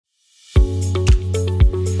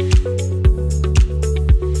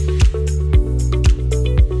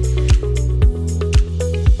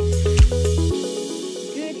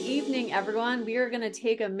are going to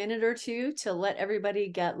take a minute or two to let everybody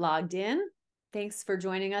get logged in. Thanks for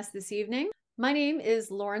joining us this evening. My name is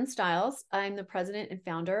Lauren Stiles. I'm the president and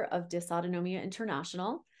founder of Dysautonomia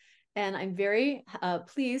International, and I'm very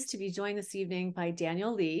pleased to be joined this evening by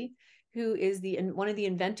Daniel Lee, who is one of the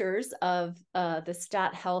inventors of the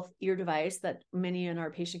Stat Health ear device that many in our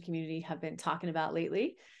patient community have been talking about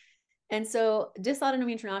lately. And so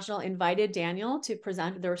Dysautonomia International invited Daniel to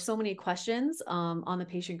present. There were so many questions on the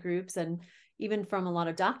patient groups and even from a lot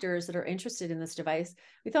of doctors that are interested in this device.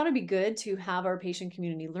 We thought it'd be good to have our patient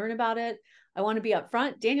community learn about it. I want to be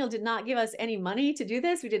upfront. Daniel did not give us any money to do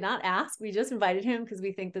this. We did not ask. We just invited him because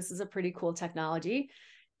we think this is a pretty cool technology.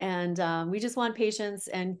 And we just want patients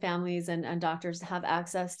and families and doctors to have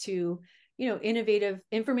access to, innovative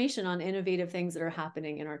information on innovative things that are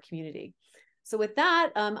happening in our community. So with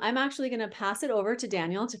that, I'm actually going to pass it over to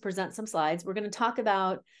Daniel to present some slides. We're going to talk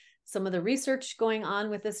about some of the research going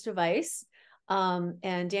on with this device.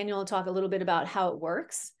 And Daniel will talk a little bit about how it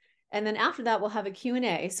works. And then after that, we'll have a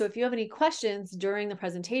Q&A. So if you have any questions during the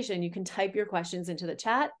presentation, you can type your questions into the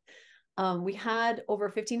chat. We had over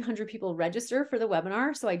 1,500 people register for the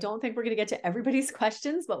webinar, so I don't think we're going to get to everybody's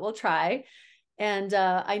questions, but we'll try. And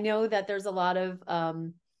I know that there's a lot of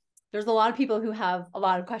people who have a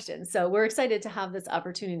lot of questions. So we're excited to have this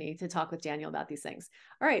opportunity to talk with Daniel about these things.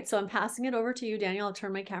 All right, so I'm passing it over to you, Daniel. I'll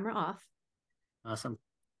turn my camera off. Awesome.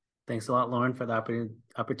 Thanks a lot, Lauren, for the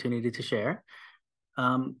opportunity to share.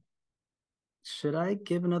 Should I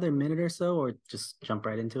give another minute or so or just jump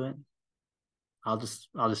right into it? I'll just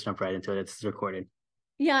jump right into it. It's recorded.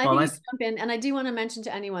 Yeah, I think you jump in. And I do want to mention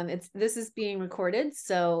to anyone, this is being recorded.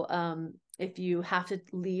 So if you have to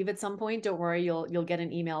leave at some point, don't worry, you'll get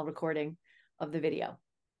an email recording of the video.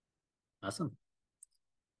 Awesome.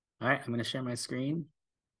 All right, I'm going to share my screen.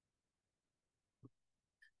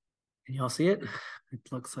 Can you all see it? It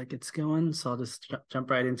looks like it's going, so I'll just jump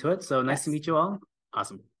right into it. So nice to meet you all.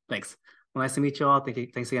 Awesome. Thanks. Well, nice to meet you all.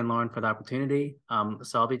 Thanks again, Lauren, for the opportunity.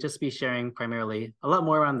 So I'll just be sharing primarily a lot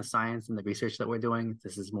more around the science and the research that we're doing.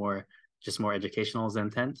 This is more educational as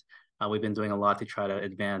intent. We've been doing a lot to try to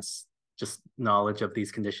advance just knowledge of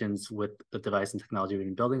these conditions with the device and technology we've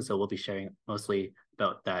been building. So we'll be sharing mostly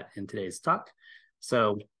about that in today's talk.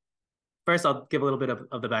 So first, I'll give a little bit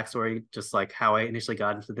of the backstory, just like how I initially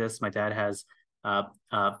got into this. My dad has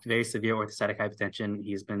very severe orthostatic hypotension.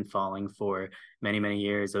 He's been falling for many, many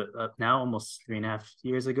years. Now, almost 3.5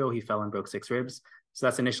 years ago, he fell and broke 6 ribs. So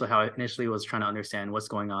that's initially how I was trying to understand what's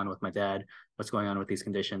going on with my dad, what's going on with these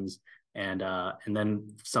conditions, and then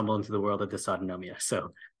stumbled into the world of dysautonomia.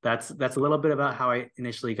 So that's a little bit about how I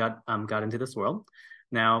initially got into this world.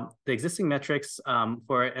 Now, the existing metrics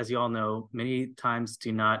as you all know, many times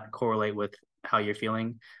do not correlate with how you're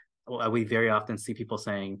feeling. We very often see people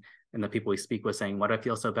saying, and the people we speak with saying, why do I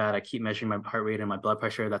feel so bad? I keep measuring my heart rate and my blood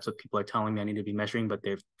pressure. That's what people are telling me I need to be measuring, but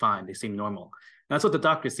they're fine. They seem normal. And that's what the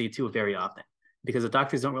doctors see too very often, because the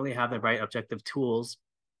doctors don't really have the right objective tools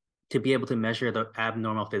to be able to measure the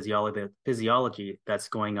abnormal physiology that's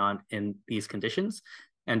going on in these conditions.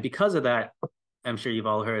 And because of that, I'm sure you've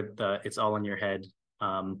all heard it's all in your head,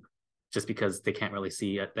 just because they can't really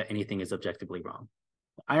see that anything is objectively wrong.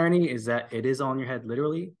 The irony is that it is all in your head,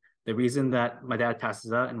 literally. The reason that my dad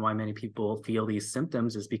passes out and why many people feel these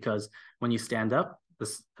symptoms is because when you stand up,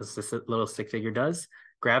 as this little stick figure does,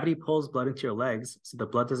 gravity pulls blood into your legs, so the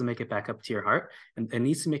blood doesn't make it back up to your heart, and it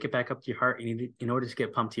needs to make it back up to your heart in order to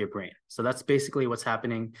get pumped to your brain. So that's basically what's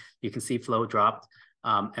happening. You can see flow dropped,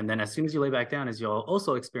 and then as soon as you lay back down, as you'll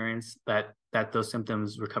also experience that those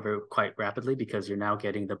symptoms recover quite rapidly because you're now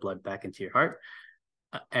getting the blood back into your heart.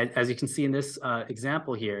 As you can see in this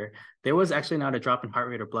example here, there was actually not a drop in heart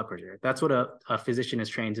rate or blood pressure. That's what a physician is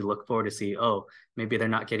trained to look for, to see, oh, maybe they're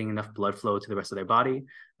not getting enough blood flow to the rest of their body.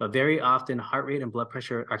 But very often, heart rate and blood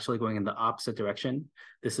pressure are actually going in the opposite direction.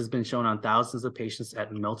 This has been shown on thousands of patients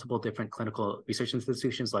at multiple different clinical research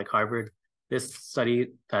institutions like Harvard. This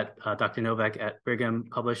study that Dr. Novak at Brigham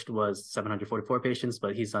published was 744 patients,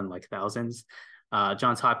 but he's done like thousands.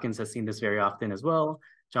 Johns Hopkins has seen this very often as well.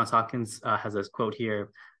 Johns Hopkins has a quote here: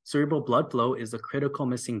 cerebral blood flow is a critical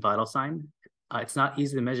missing vital sign. It's not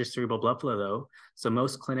easy to measure cerebral blood flow though, so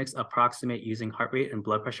most clinics approximate using heart rate and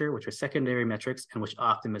blood pressure, which are secondary metrics and which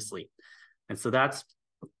often mislead. And so that's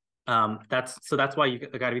why you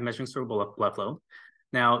got to be measuring cerebral blood flow.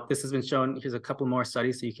 Now, this has been shown. Here's a couple more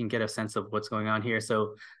studies so you can get a sense of what's going on here.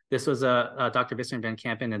 So this was Dr. Visser van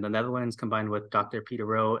Kampen in the Netherlands combined with Dr. Peter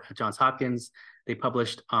Rowe at Johns Hopkins. They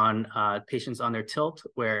published on patients on their tilt,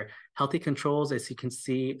 where healthy controls, as you can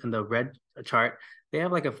see in the red chart, they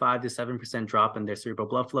have like a 5 to 7% drop in their cerebral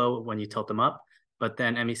blood flow when you tilt them up. but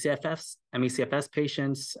then ME/CFS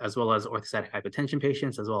patients, as well as orthostatic hypotension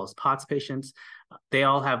patients, as well as POTS patients, they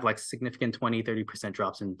all have like significant 20-30%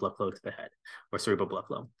 drops in blood flow to the head or cerebral blood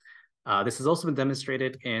flow. This has also been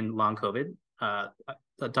demonstrated in long COVID.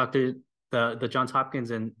 The Johns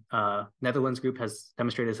Hopkins and Netherlands group has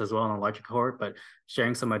demonstrated this as well in a larger cohort, but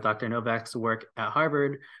sharing some of Dr. Novak's work at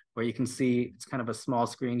Harvard, where you can see it's kind of a small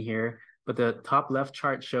screen here, but the top left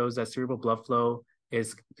chart shows that cerebral blood flow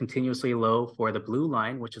is continuously low for the blue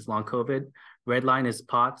line, which is long COVID, red line is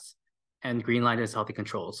POTS, and green line is healthy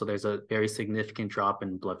control. So there's a very significant drop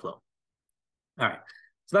in blood flow. All right,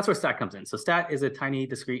 so that's where STAT comes in. So STAT is a tiny,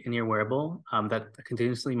 discrete in-ear wearable that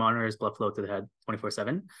continuously monitors blood flow to the head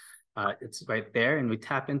 24/7. It's right there, and we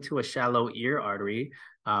tap into a shallow ear artery.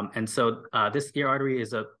 And so this ear artery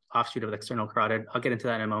is an offshoot of the external carotid. I'll get into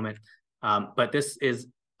that in a moment. But this is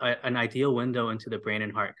an ideal window into the brain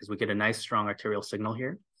and heart because we get a nice, strong arterial signal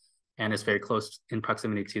here, and it's very close in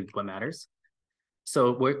proximity to what matters.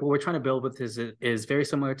 So what we're trying to build with is very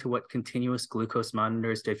similar to what continuous glucose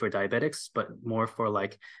monitors did for diabetics, but more for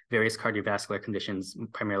like various cardiovascular conditions,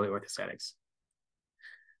 primarily orthostatics.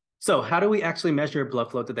 So how do we actually measure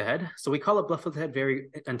blood flow to the head? So we call it blood flow to the head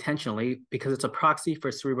very intentionally because it's a proxy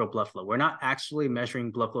for cerebral blood flow. We're not actually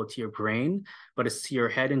measuring blood flow to your brain, but it's to your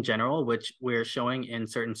head in general, which we're showing in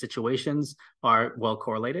certain situations are well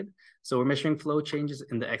correlated. So we're measuring flow changes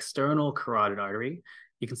in the external carotid artery.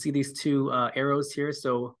 You can see these two arrows here.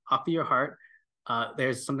 So off of your heart,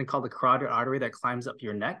 there's something called the carotid artery that climbs up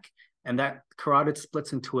your neck. And that carotid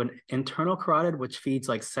splits into an internal carotid, which feeds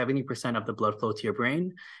like 70% of the blood flow to your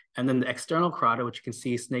brain. And then the external carotid, which you can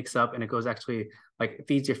see snakes up and it goes actually like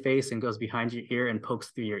feeds your face and goes behind your ear and pokes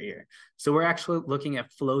through your ear. So we're actually looking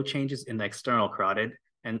at flow changes in the external carotid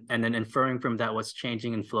and then inferring from that what's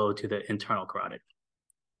changing in flow to the internal carotid.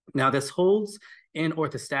 Now this holds in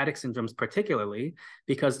orthostatic syndromes particularly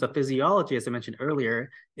because the physiology, as I mentioned earlier,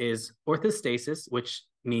 is orthostasis, which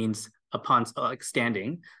means upon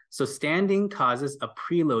standing. So standing causes a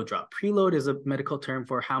preload drop. Preload is a medical term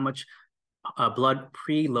for how much blood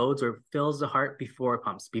preloads or fills the heart before it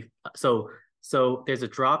pumps. So there's a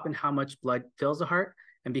drop in how much blood fills the heart.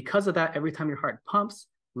 And because of that, every time your heart pumps,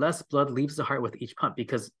 less blood leaves the heart with each pump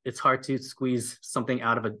because it's hard to squeeze something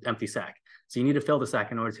out of an empty sac. So you need to fill the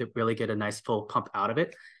sac in order to really get a nice full pump out of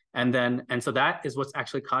it. And so that is what's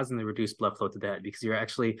actually causing the reduced blood flow to the head because you're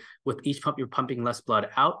actually, with each pump, you're pumping less blood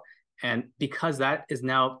out. And because that is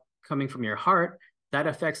now coming from your heart, that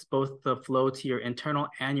affects both the flow to your internal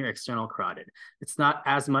and your external carotid. It's not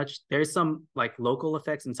as much, there's some like local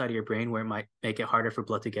effects inside of your brain where it might make it harder for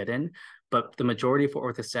blood to get in, but the majority for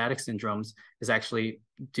orthostatic syndromes is actually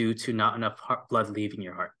due to not enough blood leaving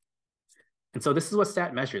your heart. And so this is what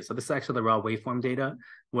STAT measures. So this is actually the raw waveform data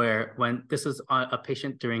where when this is a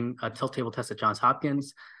patient during a tilt table test at Johns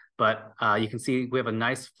Hopkins, but you can see we have a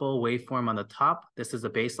nice full waveform on the top. This is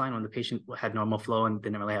the baseline when the patient had normal flow and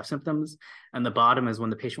didn't really have symptoms. And the bottom is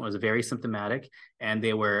when the patient was very symptomatic and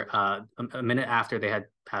they were a minute after they had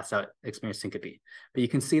passed out, experienced syncope. But you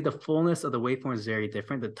can see the fullness of the waveform is very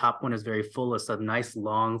different. The top one is very full. It's a nice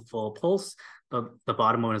long full pulse. The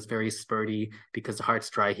bottom one is very spurty because the heart's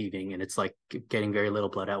dry heaving and it's like getting very little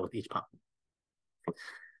blood out with each pump.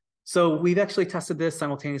 So we've actually tested this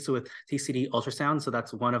simultaneously with TCD ultrasound. So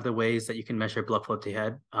that's one of the ways that you can measure blood flow to the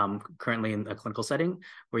head currently in a clinical setting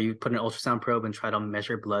where you put an ultrasound probe and try to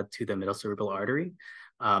measure blood to the middle cerebral artery.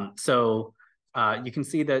 You can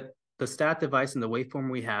see that the STAT device and the waveform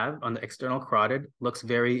we have on the external carotid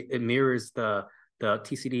it mirrors the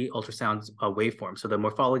TCD ultrasound waveform. So the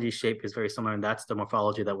morphology shape is very similar, and that's the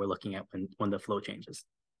morphology that we're looking at when the flow changes.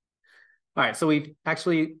 All right, so we've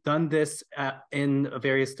actually done this in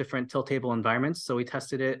various different tilt table environments. So we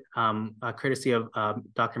tested it courtesy of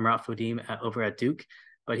Dr. Murat Foudim over at Duke,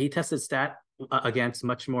 but he tested STAT against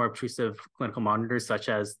much more obtrusive clinical monitors, such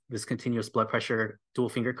as this continuous blood pressure dual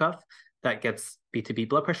finger cuff that gets beat-to-beat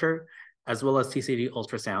blood pressure, as well as TCD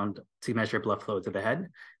ultrasound to measure blood flow to the head.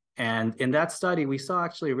 And in that study, we saw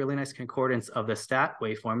actually a really nice concordance of the STAT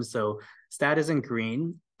waveforms. So STAT is in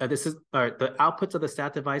green. The outputs of the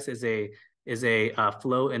STAT device is a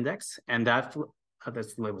flow index, and that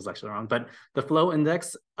this label was actually wrong, but the flow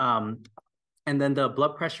index and then the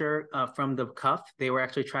blood pressure from the cuff, they were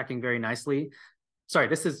actually tracking very nicely. Sorry,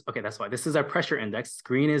 that's why this is our pressure index.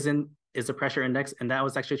 Green is a pressure index, and that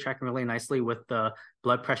was actually tracking really nicely with the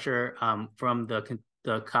blood pressure from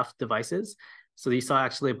the cuff devices. So you saw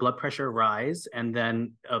actually a blood pressure rise and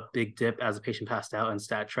then a big dip as the patient passed out, and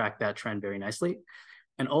STAT tracked that trend very nicely.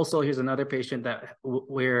 And also here's another patient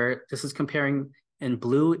where this is comparing, in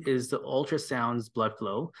blue is the ultrasound's blood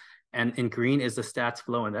flow, and in green is the STAT's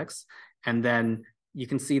flow index. And then you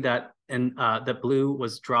can see that the blue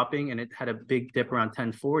was dropping and it had a big dip around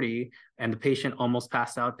 1040, and the patient almost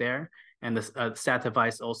passed out there. And the stat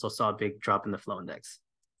device also saw a big drop in the flow index.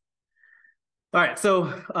 All right,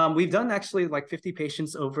 so we've done actually like 50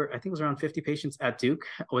 patients over, I think it was around 50 patients at Duke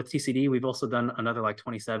with TCD. We've also done another like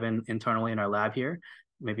 27 internally in our lab here,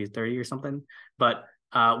 maybe 30 or something. But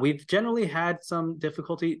we've generally had some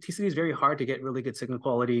difficulty. TCD is very hard to get really good signal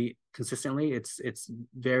quality consistently. It's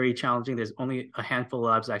very challenging. There's only a handful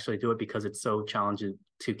of labs that actually do it because it's so challenging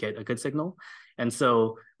to get a good signal. And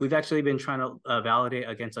so we've actually been trying to validate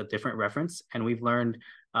against a different reference. And we've learned,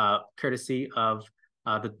 courtesy of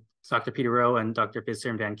the Dr. Peter Rowe and Dr.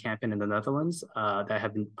 Visser and Van Kampen in the Netherlands that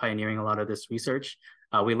have been pioneering a lot of this research.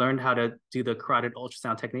 We learned how to do the carotid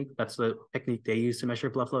ultrasound technique. That's the technique they use to measure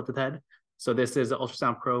blood flow to the head. So this is an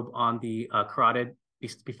ultrasound probe on the carotid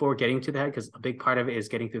before getting to the head, because a big part of it is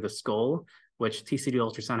getting through the skull, which TCD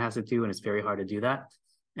ultrasound has to do, and it's very hard to do that.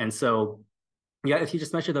 And so, yeah, if you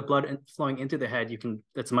just measure the blood flowing into the head,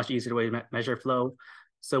 that's a much easier way to measure flow.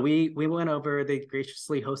 So we went over, they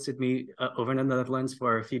graciously hosted me over in the Netherlands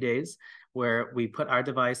for a few days, where we put our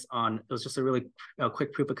device on. It was just a really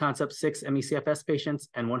quick proof of concept, 6 MECFS patients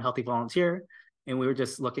and 1 healthy volunteer. And we were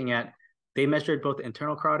just looking at, they measured both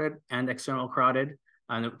internal carotid and external carotid,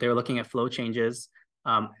 and they were looking at flow changes.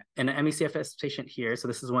 And an MECFS patient here, so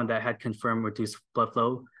this is one that had confirmed reduced blood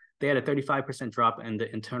flow, they had a 35% drop in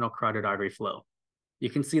the internal carotid artery flow. You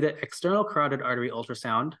can see the external carotid artery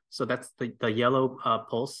ultrasound. So that's the yellow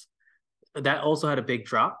pulse. That also had a big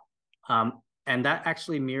drop. And that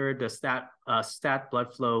actually mirrored the stat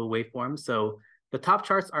blood flow waveform. So the top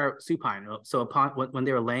charts are supine. So when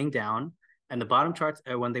they were laying down, and the bottom charts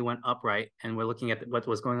are when they went upright, and we're looking at what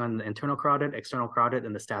was going on in the internal carotid, external carotid,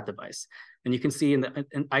 and the stat device. And you can see in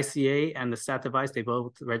ICA and the stat device, they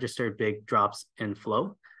both registered big drops in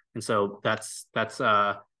flow. And so that's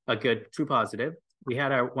a good true positive. We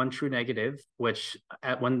had our one true negative, which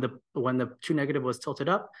when the true negative was tilted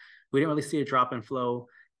up, we didn't really see a drop in flow,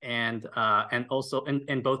 and also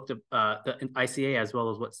in both the ICA as well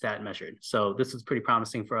as what stat measured. So this is pretty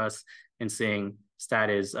promising for us in seeing stat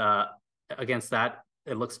is against that.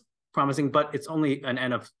 It looks promising, but it's only an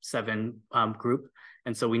N of 7 group,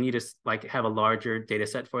 and so we need to like have a larger data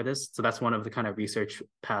set for this. So that's one of the kind of research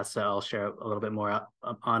paths that I'll share a little bit more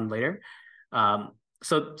on later.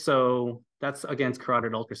 So that's against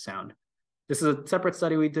carotid ultrasound. This is a separate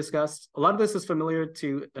study we discussed. A lot of this is familiar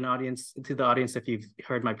to the audience if you've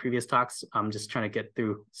heard my previous talks. I'm just trying to get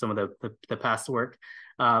through some of the past work.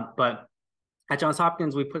 But at Johns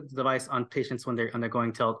Hopkins, we put the device on patients when they're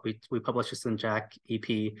undergoing tilt. We published this in JACC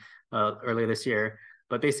EP earlier this year.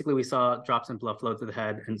 But basically, we saw drops in blood flow to the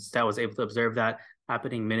head, and Stat was able to observe that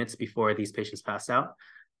happening minutes before these patients passed out.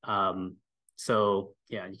 So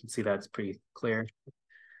yeah, you can see that's pretty clear.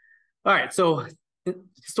 All right, so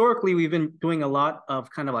historically, we've been doing a lot of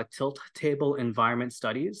kind of like tilt table environment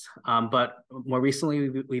studies, but more recently,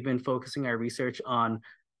 we've been focusing our research on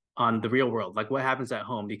the real world, like what happens at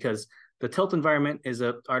home, because the tilt environment is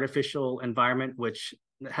an artificial environment which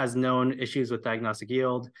has known issues with diagnostic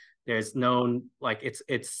yield. There's known, like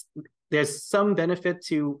there's some benefit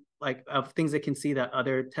to like of things that can see that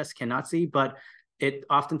other tests cannot see, but it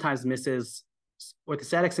oftentimes misses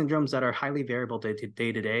orthostatic syndromes that are highly variable day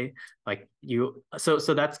to day. Like so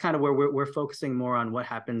that's kind of where we're focusing more on what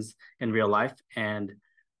happens in real life. And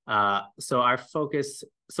so our focus,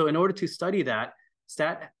 so in order to study that,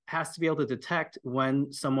 Stat has to be able to detect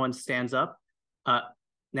when someone stands up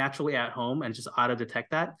naturally at home and just auto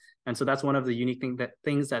detect that. And so that's one of the unique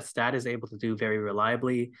things that Stat is able to do very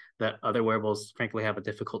reliably that other wearables frankly have a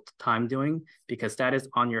difficult time doing, because Stat is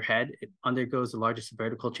on your head. It undergoes the largest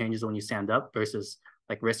vertical changes when you stand up versus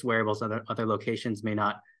like wrist wearables. Other locations may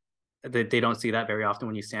not, they don't see that very often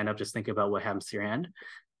when you stand up. Just think about what happens to your hand.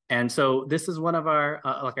 And so this is one of our,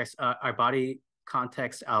 our body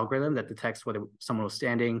context algorithm that detects whether someone was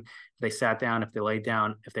standing, if they sat down, if they laid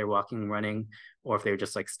down, if they're walking, running, or if they're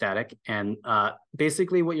just like static. And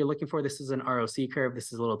basically what you're looking for, this is an ROC curve.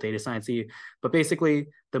 This is a little data sciencey, but basically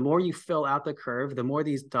the more you fill out the curve, the more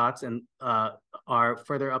these dots and are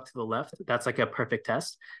further up to the left. That's like a perfect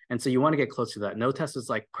test. And so you want to get close to that. No test is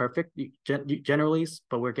like perfect generally,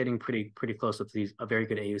 but we're getting pretty close with these very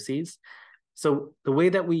good AUCs. So the way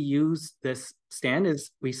that we use this stand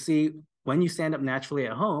is we see when you stand up naturally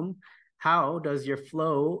at home, how does your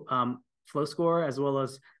flow score as well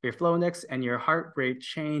as your flow index and your heart rate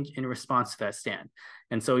change in response to that stand?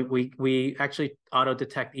 And so we actually auto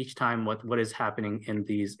detect each time what is happening in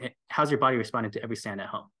these. How's your body responding to every stand at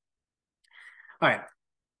home? All right.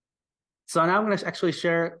 So now I'm going to actually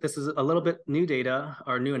share, this is a little bit new data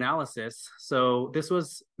or new analysis. So this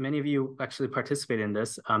was, many of you actually participated in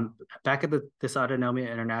this. Back at the Dysautonomia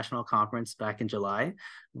International Conference back in July,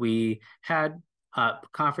 we had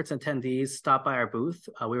conference attendees stop by our booth.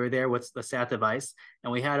 We were there with the SAT device,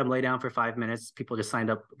 and we had them lay down for 5 minutes. People just signed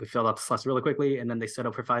up. We filled out the slots really quickly, and then they stood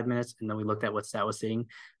up for 5 minutes, and then we looked at what SAT was seeing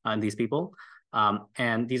in these people.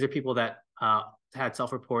 And these are people that had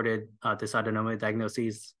self-reported dysautonomia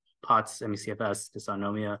diagnoses, POTS, ME/CFS,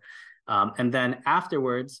 dysautonomia. And then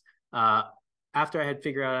afterwards, after I had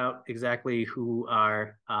figured out exactly who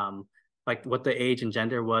are, like what the age and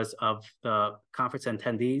gender was of the conference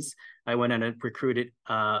attendees, I went and recruited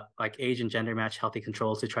like age and gender match healthy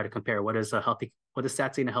controls to try to compare what is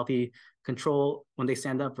SAT in a healthy control when they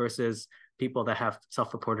stand up versus people that have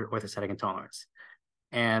self-reported orthostatic intolerance.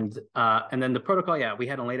 And then the protocol, yeah, we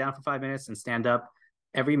had to lay down for 5 minutes and stand up.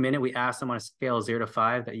 Every minute we asked them on a scale of 0 to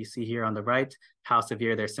 5 that you see here on the right, how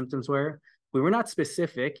severe their symptoms were. We were not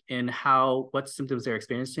specific in what symptoms they're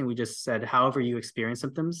experiencing. We just said, however you experience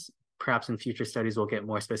symptoms, perhaps in future studies, we'll get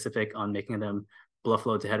more specific on making them blood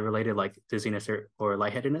flow to head related, like dizziness or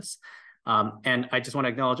lightheadedness. And I just want to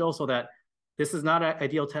acknowledge also that this is not an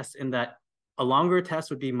ideal test in that a longer test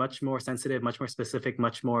would be much more sensitive, much more specific,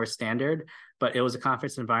 much more standard, but it was a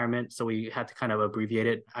conference environment, so we had to kind of abbreviate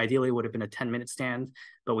it. Ideally, it would have been a 10-minute stand,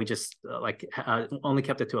 but we just only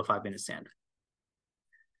kept it to a 5-minute stand.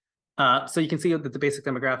 So you can see the basic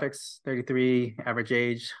demographics, 33, average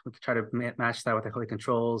age. We could try to match that with the healthy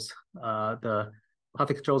controls. The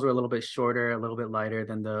healthy controls were a little bit shorter, a little bit lighter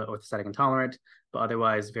than the orthostatic intolerant, but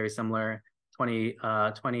otherwise very similar. 20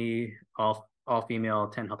 all female,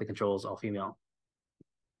 10 healthy controls, all female.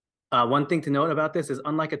 One thing to note about this is,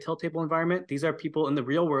 unlike a tilt table environment, these are people in the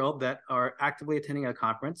real world that are actively attending a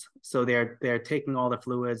conference. So they're taking all the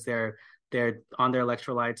fluids, they're on their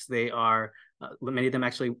electrolytes, they are, many of them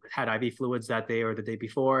actually had IV fluids that day or the day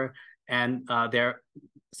before, and 71%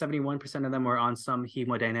 of them were on some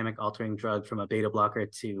hemodynamic altering drug, from a beta blocker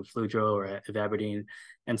to Fludro or ivabradine.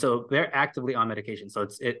 And so they're actively on medication. So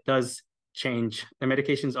it does change, the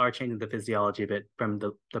medications are changing the physiology a bit from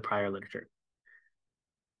the prior literature.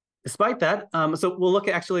 Despite that, so we'll look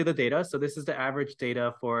at actually the data. So this is the average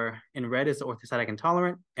data in red is the orthostatic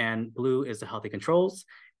intolerant, and blue is the healthy controls.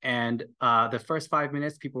 And the first 5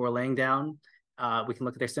 minutes, people were laying down. We can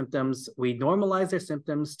look at their symptoms. We normalized their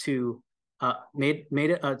symptoms to made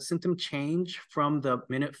a symptom change from the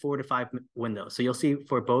minute 4 to 5 window. So you'll see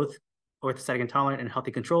for both orthostatic intolerant and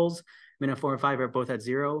healthy controls, minute 4 and 5 are both at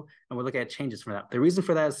 0, and we're looking at changes from that. The reason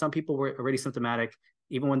for that is some people were already symptomatic.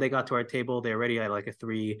 Even when they got to our table, they're already at like a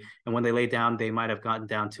 3, and when they laid down, they might have gotten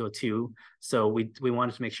down to a 2. So we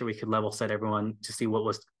wanted to make sure we could level set everyone to see what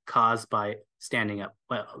was caused by standing up,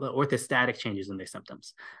 the orthostatic changes in their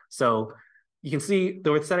symptoms. So you can see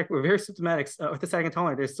the orthostatic were very symptomatic. Orthostatic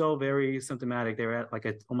intolerant, they're still very symptomatic. They were at like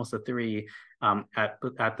almost a 3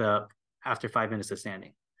 after 5 minutes of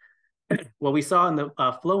standing. What we saw in the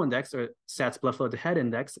flow index, or SATS blood flow to head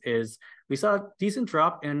index, is we saw a decent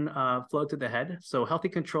drop in flow to the head. So healthy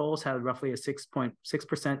controls had roughly a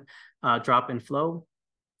 6.6% drop in flow,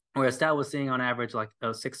 whereas SAT was seeing on average like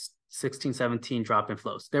a 16, 17 drop in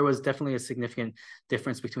flows. There was definitely a significant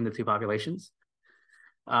difference between the two populations.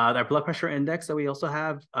 Our blood pressure index that we also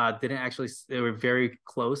have didn't actually, they were very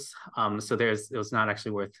close. So it was not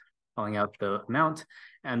actually worth calling out the amount.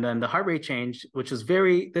 And then the heart rate change, which is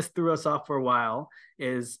this threw us off for a while,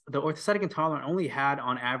 is the orthostatic intolerant only had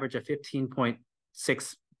on average a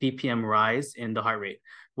 15.6 BPM rise in the heart rate,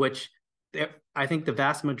 which I think the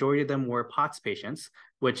vast majority of them were POTS patients,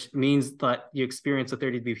 which means that you experience a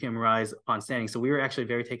 30 BPM rise on standing. So we were actually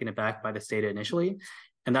very taken aback by this data initially.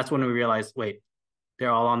 And that's when we realized, wait, they're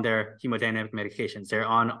all on their hemodynamic medications. They're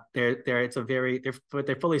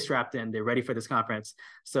fully strapped in. They're ready for this conference.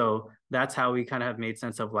 So that's how we kind of have made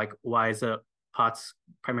sense of like, why is a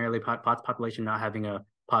primarily POTS population not having a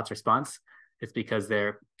POTS response? It's because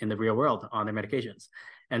they're in the real world on their medications.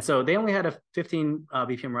 And so they only had a 15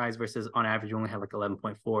 BPM rise versus on average, you only had like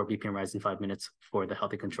 11.4 BPM rise in 5 minutes for the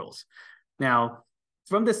healthy controls. Now,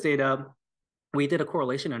 from this data, we did a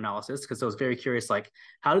correlation analysis because I was very curious, like,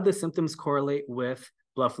 how did the symptoms correlate with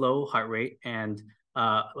blood flow, heart rate, and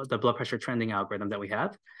the blood pressure trending algorithm that we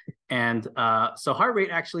have? And so heart rate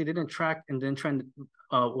actually didn't trend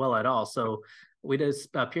well at all. So we did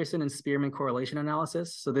Pearson and Spearman correlation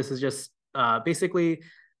analysis. So this is just basically,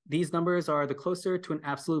 these numbers are the closer to an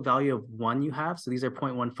absolute value of 1 you have. So these are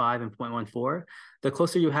 0.15 and 0.14. The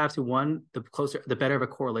closer you have to 1, the better of a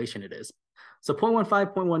correlation it is. So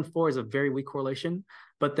 0.15, 0.14 is a very weak correlation,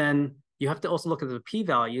 but then you have to also look at the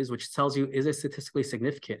p-values, which tells you, is it statistically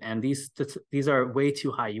significant? And these are way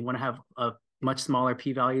too high. You want to have a much smaller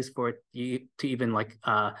p-values for you to even like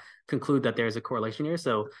conclude that there's a correlation here.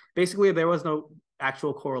 So basically, there was no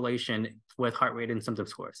actual correlation with heart rate and symptom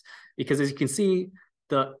scores, because as you can see,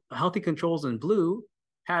 the healthy controls in blue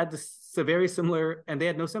had very similar, and they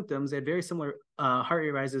had no symptoms. They had very similar heart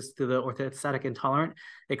rate rises to the orthostatic intolerant,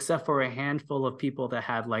 except for a handful of people that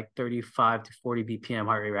had like 35 to 40 BPM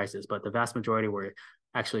heart rate rises, but the vast majority were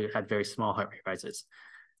actually had very small heart rate rises.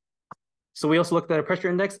 So we also looked at a pressure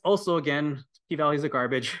index. Also, again, p-values are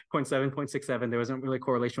garbage, 0.7, 0.67. There wasn't really a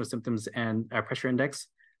correlation with symptoms and our pressure index.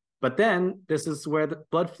 But then this is where the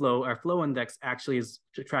blood flow, our flow index, actually is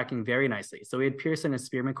tracking very nicely. So we had Pearson and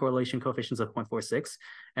Spearman correlation coefficients of 0.46,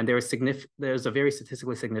 and there's a very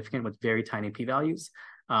statistically significant with very tiny p-values.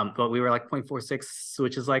 But we were like 0.46,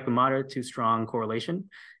 which is like a moderate to strong correlation.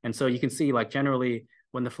 And so you can see, like, generally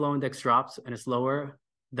when the flow index drops and it's lower,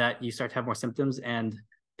 that you start to have more symptoms. And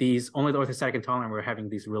only the orthostatic intolerant were having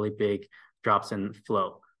these really big drops in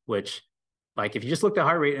flow, which, like, if you just looked at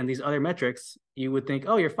heart rate and these other metrics, you would think,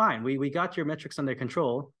 oh, you're fine. We got your metrics under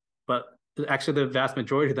control, but actually the vast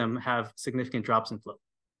majority of them have significant drops in flow.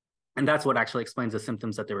 And that's what actually explains the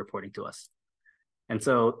symptoms that they're reporting to us. And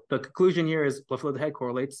so the conclusion here is blood flow to the head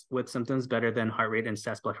correlates with symptoms better than heart rate and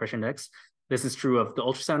stats blood pressure index. This is true of the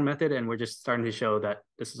ultrasound method, and we're just starting to show that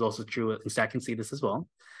this is also true, and STAT can see this as well.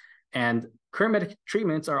 And current medical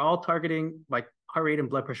treatments are all targeting like heart rate and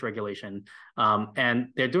blood pressure regulation. And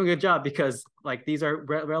they're doing a good job, because like these are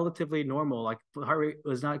relatively normal. Like heart rate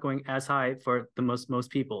was not going as high for the most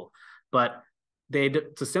people, but the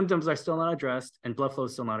symptoms are still not addressed and blood flow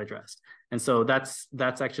is still not addressed. And so that's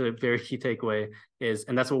actually a very key takeaway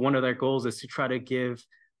and that's what one of their goals is, to try to give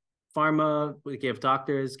pharma, give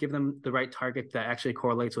doctors, give them the right target that actually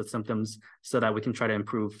correlates with symptoms, so that we can try to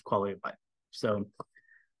improve quality of life.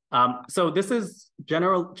 So this is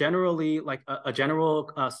generally like a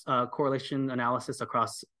general correlation analysis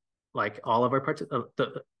across like all of our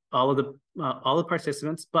all of the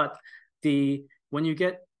participants. But when you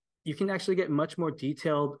can actually get much more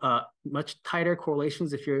detailed, much tighter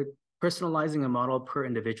correlations if you're personalizing a model per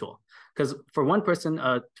individual. Because for one person,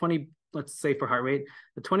 20, let's say for heart rate,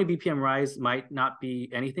 the 20 BPM rise might not be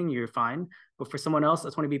anything, you're fine. But for someone else,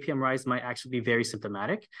 a 20 BPM rise might actually be very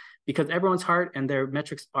symptomatic, because everyone's heart and their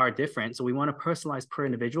metrics are different. So we want to personalize per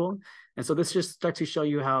individual. And so this just starts to show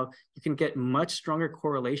you how you can get much stronger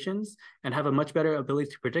correlations and have a much better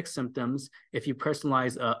ability to predict symptoms if you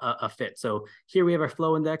personalize a fit. So here we have our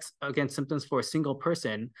flow index against symptoms for a single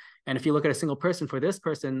person. And if you look at a single person, for this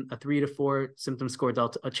person, a 3 to 4 symptom score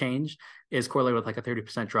delta change is correlated with like a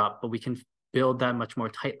 30% drop, but we can build that much more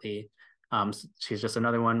tightly. She's just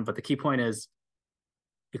another one. But the key point is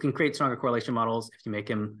you can create stronger correlation models if you make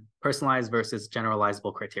them personalized versus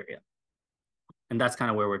generalizable criteria. And that's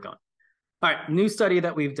kind of where we're going. All right, new study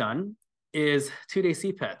that we've done is 2-day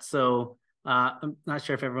CPET. So I'm not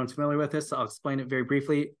sure if everyone's familiar with this, so I'll explain it very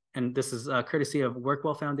briefly. And this is courtesy of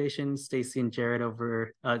Workwell Foundation. Stacy and Jared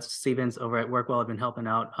Stevens over at Workwell have been helping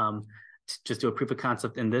out to just do a proof of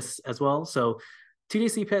concept in this as well. So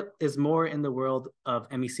 2-day CPET is more in the world of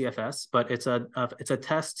ME/CFS, but it's a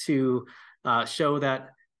test to show that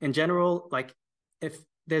in general, like if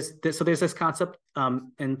there's this concept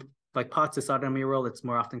in like POTS dysautonomia world, it's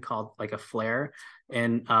more often called like a flare.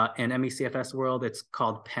 In ME/CFS world, it's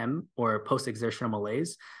called PEM, or post-exertional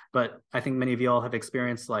malaise. But I think many of you all have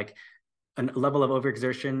experienced like a level of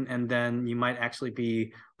overexertion, and then you might actually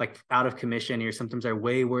be like out of commission. Your symptoms are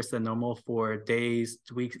way worse than normal for days,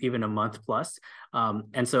 weeks, even a month plus.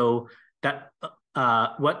 And so that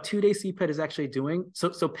what 2-day CPET is actually doing.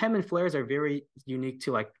 So PEM and flares are very unique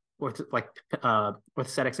to like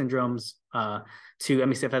orthostatic syndromes, to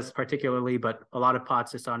ME/CFS particularly, but a lot of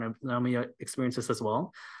POTS dysautonomia experiences as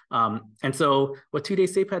well. And so what 2-day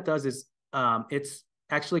CPET does is it's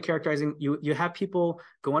actually characterizing, you have people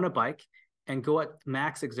go on a bike and go at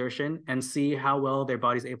max exertion and see how well their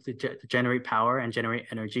body's able to generate power and generate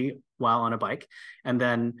energy while on a bike. And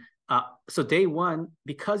then, so day one,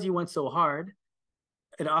 because you went so hard,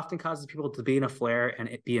 it often causes people to be in a flare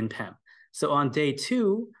and be in PEM. So on day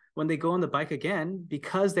 2, when they go on the bike again,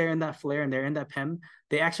 because they're in that flare and they're in that PEM,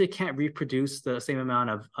 they actually can't reproduce the same amount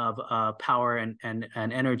of power and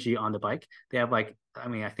energy on the bike. They have like, I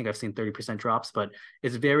mean, I think I've seen 30% drops, but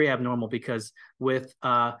it's very abnormal, because with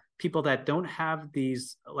people that don't have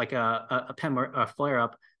these, like a PEM or a flare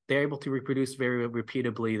up, they're able to reproduce very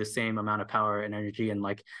repeatably the same amount of power and energy, and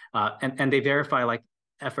like and they verify like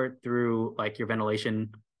effort through like your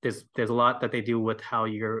ventilation. There's a lot that they do with how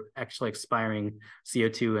you're actually expiring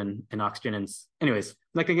CO2 and oxygen. And anyways,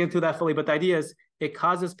 not gonna get into that fully, but the idea is it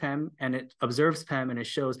causes PEM and it observes PEM and it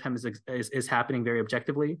shows PEM is happening very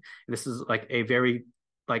objectively. This is like a very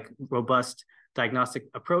like robust diagnostic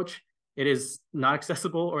approach. It is not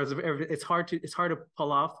accessible, or it's hard to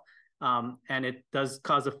pull off, and it does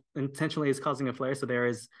cause intentionally is causing a flare. So there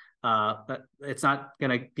is it's not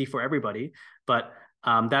going to be for everybody, but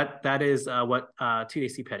that is what 2-day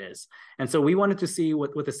CPET is. And so we wanted to see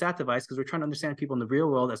with the STAT device, because we're trying to understand people in the real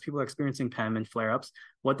world as people are experiencing PEM and flare-ups,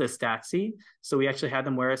 what does STAT see? So we actually had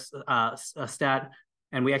them wear a STAT,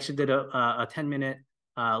 and we actually did a 10-minute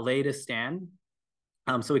latest stand.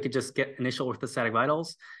 So we could just get initial orthostatic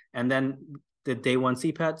vitals, and then did day 1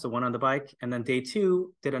 CPET, so 1 on the bike, and then day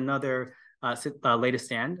 2 did another latest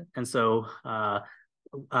stand. And so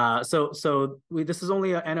this is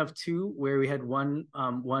only an N of 2 where we had one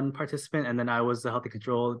participant, and then I was the healthy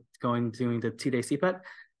control doing the 2-day CPET.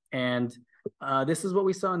 And this is what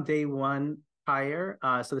we saw on day 1 prior.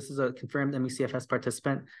 So this is a confirmed MECFS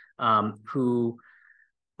participant who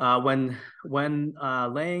when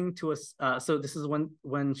laying to us, so this is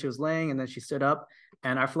when she was laying, and then she stood up,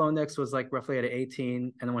 and our flow index was like roughly at an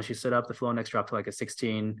 18, and then when she stood up, the flow index dropped to like a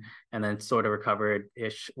 16, and then sort of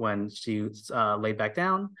recovered-ish when she laid back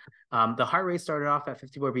down. The heart rate started off at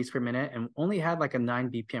 54 beats per minute and only had like a 9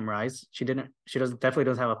 BPM rise. She definitely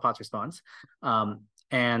doesn't have a POTS response,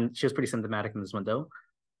 and she was pretty symptomatic in this window.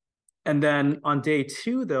 And then on day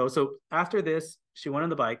 2, though, so after this, she went on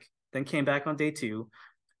the bike, then came back on day 2,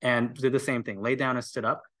 and did the same thing, lay down and stood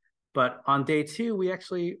up. But on day 2, we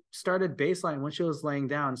actually started baseline when she was laying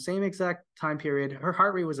down, same exact time period. Her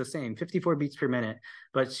heart rate was the same, 54 beats per minute,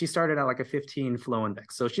 but she started at like a 15 flow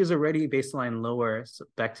index. So she's already baseline lower, so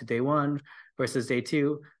back to day 1 versus day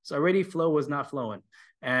 2. So already flow was not flowing.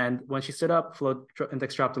 And when she stood up, flow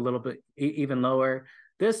index dropped a little bit, even lower.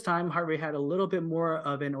 This time, heart rate had a little bit more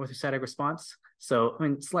of an orthostatic response. So, I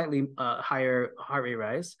mean, slightly higher heart rate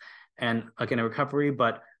rise, and again, a recovery,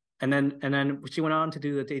 but and then she went on to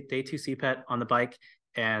do the day 2 CPET on the bike,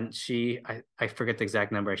 and I forget the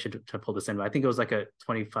exact number. I should pull this in, but I think it was like a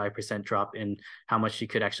 25% drop in how much she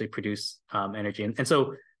could actually produce energy. And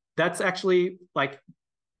so that's actually like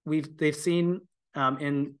they've seen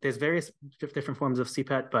there's various different forms of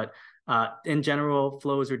CPET, but in general,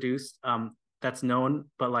 flow is reduced. That's known,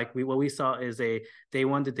 but like what we saw is a day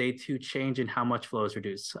 1 to day 2 change in how much flow is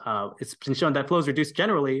reduced. It's been shown that flow is reduced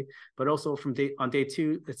generally, but also on day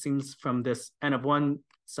 2, it seems from this N of 1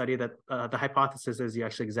 study that the hypothesis is you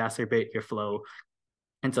actually exacerbate your flow.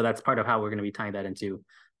 And so that's part of how we're going to be tying that into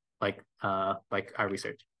like our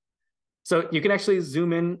research. So you can actually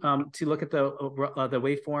zoom in to look at the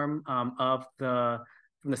waveform of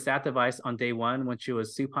from the STAT device on day 1 when she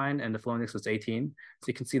was supine and the flow index was 18. So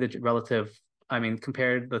you can see the relative, I mean,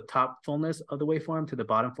 compared the top fullness of the waveform to the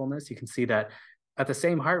bottom fullness, you can see that at the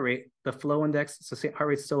same heart rate, the flow index, so heart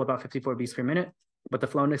rate is still about 54 beats per minute, but the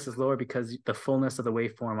flow index is lower because the fullness of the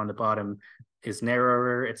waveform on the bottom is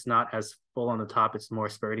narrower. It's not as full on the top, it's more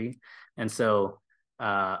spurty. And so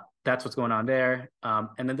that's what's going on there.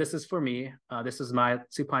 And then this is for me. This is my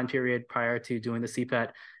supine period prior to doing the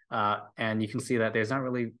CPET. And you can see that there's not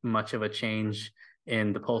really much of a change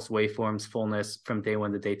in the pulse waveform's fullness from day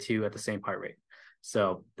 1 to day 2 at the same heart rate.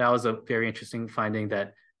 So that was a very interesting finding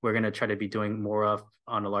that we're going to try to be doing more of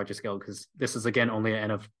on a larger scale, because this is, again, only an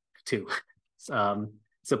N of 2.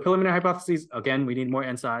 So preliminary hypotheses, again, we need more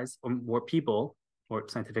N size or more people, or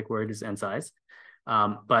scientific word is N size.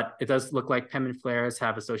 But it does look like PEM and flares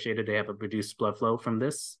have they have a reduced blood flow from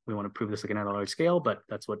this. We want to prove this again on a large scale, but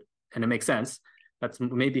and it makes sense. That's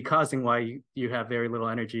maybe causing why you have very little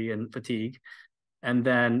energy and fatigue. And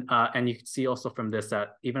then, and you can see also from this that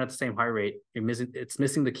even at the same heart rate, it's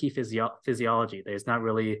missing the key physiology. There's not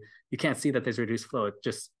really, you can't see that there's reduced flow. It's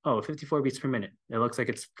just, 54 beats per minute. It looks like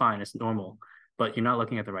it's fine, it's normal, but you're not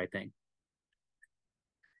looking at the right thing.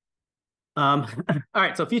 All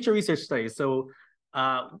right, so future research studies. So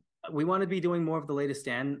we want to be doing more of the latest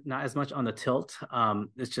stand, not as much on the tilt.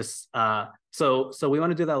 It's just, so we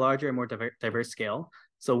want to do that larger and more diverse scale.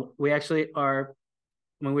 So we actually are,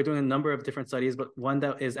 when we're doing a number of different studies, but one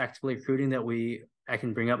that is actively recruiting that I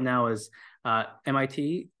can bring up now is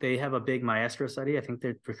MIT. They have a big Maestro study. I think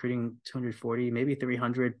they're recruiting 240, maybe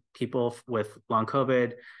 300 people with long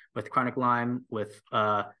COVID, with chronic Lyme, with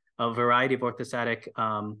a variety of orthostatic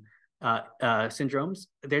syndromes.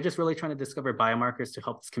 They're just really trying to discover biomarkers to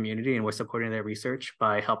help this community, and we're supporting their research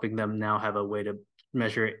by helping them now have a way to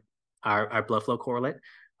measure our blood flow correlate.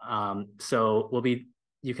 So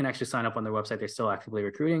you can actually sign up on their website. They're still actively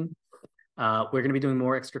recruiting. We're going to be doing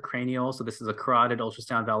more extracranial. So this is a carotid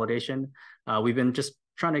ultrasound validation. We've been just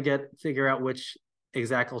trying to figure out which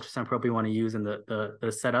exact ultrasound probe we want to use in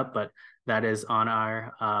the setup, but that is on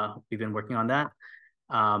our, we've been working on that.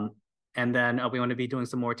 And then we want to be doing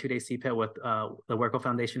some more 2-day CPET with the Werkel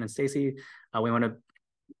Foundation and Stacy. We want to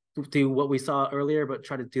do what we saw earlier, but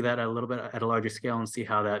try to do that a little bit at a larger scale and see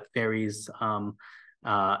how that varies.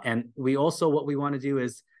 And we also, what we want to do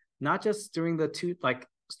is not just during the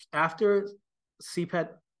after CPET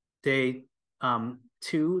day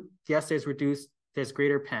 2, yes, there's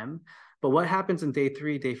greater PEM, but what happens in day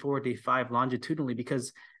 3, day 4, day 5 longitudinally,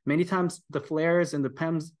 because many times the flares and the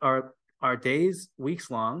PEMs are days,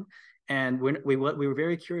 weeks long. And we were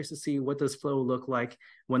very curious to see what does flow look like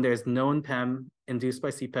when there's known PEM induced by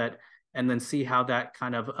CPET, and then see how that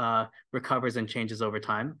kind of recovers and changes over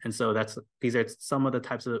time. And so these are some of the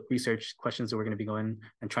types of research questions that we're going to be going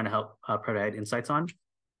and trying to help provide insights on.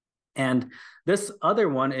 And this other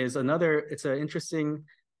one is it's an interesting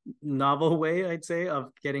novel way, I'd say,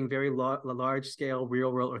 of getting very large scale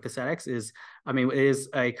real world orthostatics. It is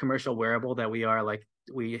a commercial wearable that we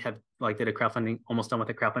have did a crowdfunding, almost done with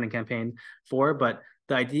a crowdfunding campaign for. But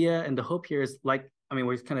the idea and the hope here is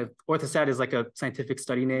we're kind of, orthostat is like a scientific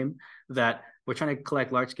study name that we're trying to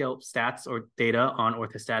collect large scale stats or data on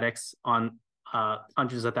orthostatics on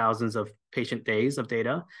hundreds of thousands of patient days of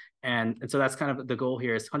data. And so that's kind of the goal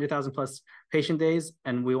here is 100,000 plus patient days.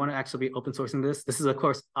 And we want to actually be open sourcing this. This is of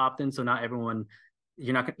course opt-in, so not everyone,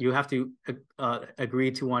 you have to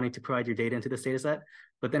agree to wanting to provide your data into this data set.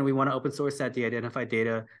 But then we want to open source that de-identified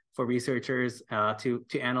data for researchers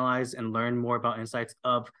to analyze and learn more about insights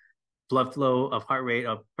of blood flow, of heart rate,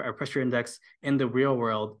 of pressure index in the real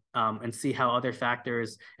world, and see how other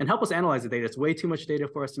factors, and help us analyze the data. It's way too much data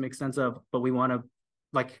for us to make sense of, but we want to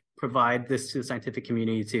provide this to the scientific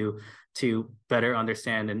community to better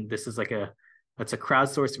understand. And this is that's a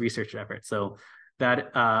crowdsourced research effort. So that's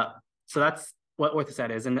what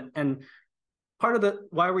orthostat is. And part of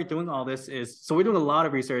why we're doing all this is, so we're doing a lot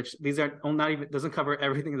of research. These are doesn't cover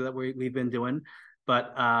everything that we've been doing,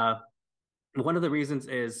 but one of the reasons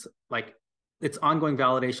is it's ongoing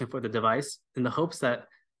validation for the device in the hopes that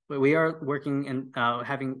we are working and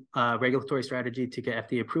having a regulatory strategy to get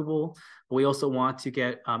FDA approval. We also want to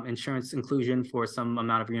get insurance inclusion for some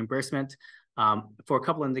amount of reimbursement. For a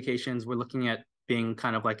couple of indications, we're looking at being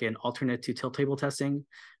kind of like an alternate to tilt table testing,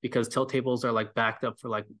 because tilt tables are backed up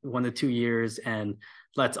for 1 to 2 years, and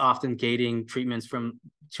that's often gating treatments from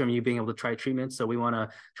you being able to try treatments. So we want to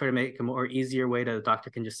try to make a more easier way that the doctor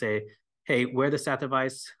can just say, hey, wear the stat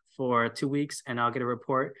device for 2 weeks and I'll get a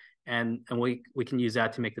report, and we can use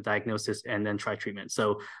that to make the diagnosis and then try treatment.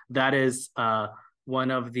 So that is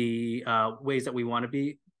one of the ways that we want to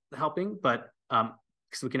be helping, but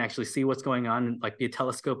because we can actually see what's going on, be a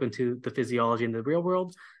telescope into the physiology in the real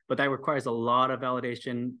world, but that requires a lot of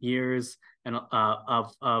validation, years and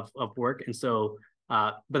of work. And so,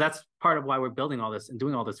 but that's part of why we're building all this and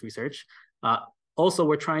doing all this research. Also,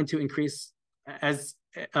 we're trying to increase, as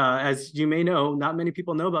you may know, not many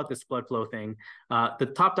people know about this blood flow thing.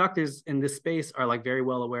 The top doctors in this space are very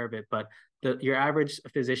well aware of it, but your average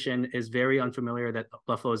physician is very unfamiliar that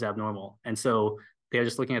blood flow is abnormal. And so they're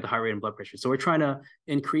just looking at the heart rate and blood pressure. So we're trying to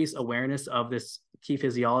increase awareness of this key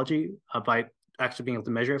physiology by actually being able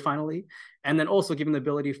to measure it finally. And then also giving the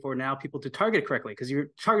ability for now people to target it correctly, because you're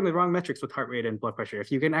targeting the wrong metrics with heart rate and blood pressure. If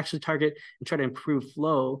you can actually target and try to improve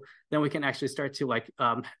flow, then we can actually start to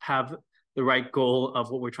have the right goal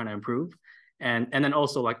of what we're trying to improve. And then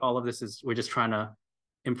also all of this is, we're just trying to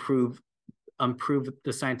improve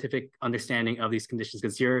the scientific understanding of these conditions,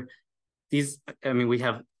 because we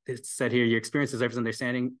have, it's said here, your experience is everyone's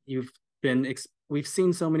understanding. We've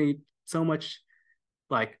seen so much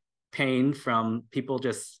pain from people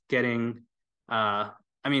just getting,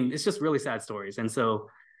 it's just really sad stories. And so,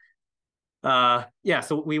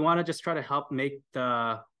 so we want to just try to help make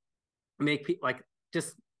people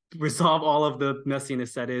just resolve all of the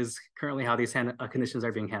messiness that is currently how these conditions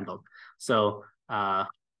are being handled. So,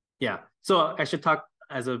 so I should talk,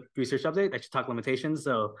 as a research update, I should talk limitations.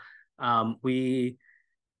 So, we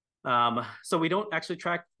don't actually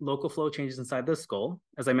track local flow changes inside the skull.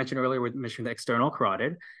 As I mentioned earlier, we're measuring the external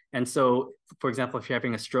carotid. And so, for example, if you're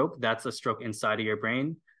having a stroke, that's a stroke inside of your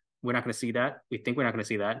brain. We're not going to see that. We think we're not going to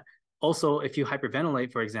see that. Also, if you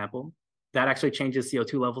hyperventilate, for example, that actually changes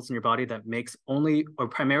CO2 levels in your body that makes only or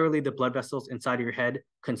primarily the blood vessels inside of your head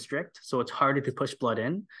constrict. So it's harder to push blood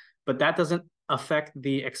in, but that doesn't affect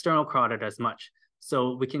the external carotid as much.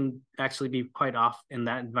 So we can actually be quite off in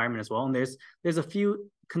that environment as well. And there's a few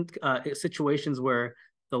situations where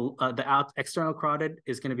the external carotid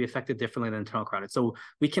is going to be affected differently than internal carotid. So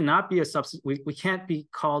we cannot be we can't be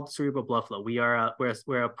called cerebral blood flow.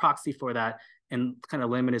 We're a proxy for that in kind of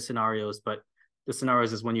limited scenarios, but the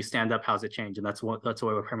scenarios is when you stand up, how's it change? And that's what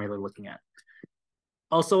we're primarily looking at.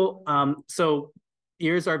 Also, so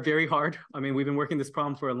ears are very hard. I mean, we've been working this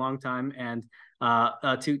problem for a long time, and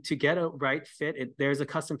to get a right fit, there's a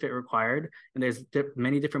custom fit required, and there's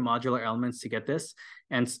many different modular elements to get this,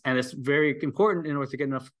 and it's very important in order to get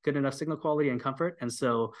good enough signal quality and comfort. And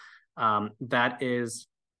so that is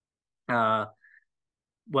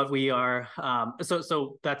what we are.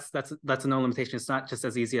 So that's a known limitation. It's not just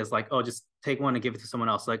as easy as like, oh, just take one and give it to someone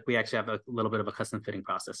else. Like we actually have a little bit of a custom fitting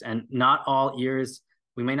process, and not all ears.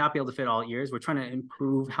 We may not be able to fit all ears. We're trying to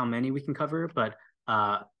improve how many we can cover, but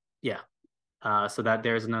yeah, so that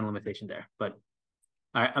there's a known limitation there. But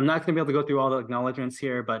all right, I'm not going to be able to go through all the acknowledgements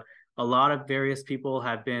here, but a lot of various people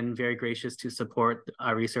have been very gracious to support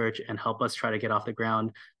our research and help us try to get off the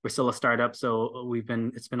ground. We're still a startup, so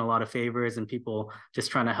it's been a lot of favors and people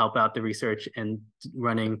just trying to help out the research and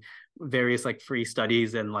running various like free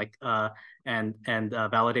studies and like and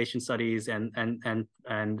validation studies and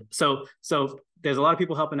so there's a lot of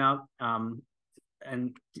people helping out.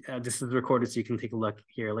 And this is recorded, so you can take a look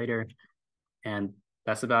here later. And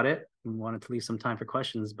that's about it. We wanted to leave some time for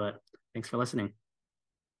questions, but thanks for listening.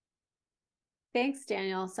 Thanks,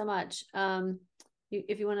 Daniel, so much.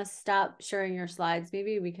 If you want to stop sharing your slides,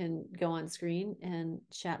 maybe we can go on screen and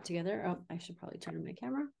chat together. Oh, I should probably turn on my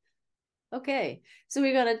camera. Okay, so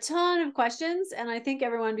we got a ton of questions, and I think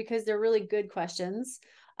everyone, because they're really good questions.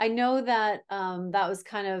 I know that that was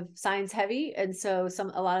kind of science heavy, and so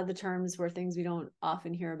a lot of the terms were things we don't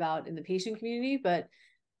often hear about in the patient community, but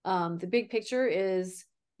the big picture is,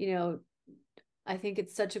 I think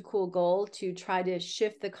it's such a cool goal to try to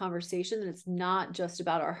shift the conversation that it's not just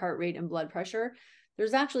about our heart rate and blood pressure.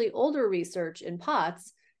 There's actually older research in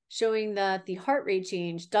POTS showing that the heart rate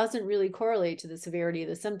change doesn't really correlate to the severity of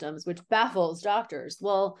the symptoms, which baffles doctors.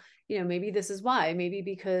 Well, maybe this is why. Maybe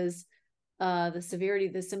because the severity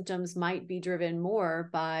of the symptoms might be driven more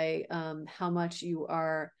by how much you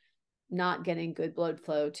are not getting good blood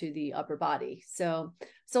flow to the upper body. So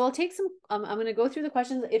I'll take some, I'm going to go through the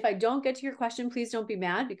questions. If I don't get to your question, please don't be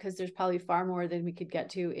mad, because there's probably far more than we could get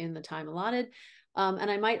to in the time allotted.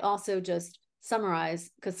 And I might also just summarize,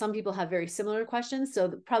 because some people have very similar questions. So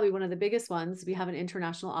probably one of the biggest ones, we have an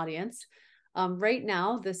international audience. Right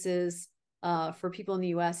now, this is for people in the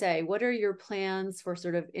USA. What are your plans for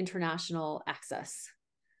sort of international access?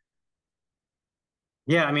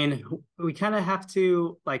 Yeah, I mean, we kind of have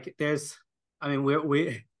to like.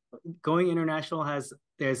 We going international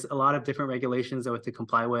there's a lot of different regulations that we have to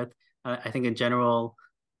comply with. I think in general,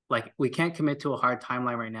 like we can't commit to a hard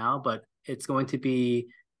timeline right now, but it's going to be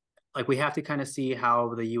like we have to kind of see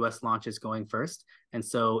how the US launch is going first. And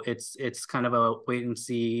so it's kind of a wait and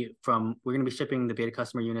see. We're going to be shipping the beta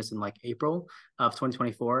customer units in like April of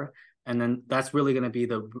 2024. And then that's really going to be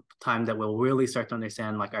the time that we'll really start to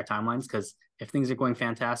understand like our timelines, because if things are going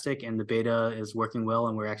fantastic and the beta is working well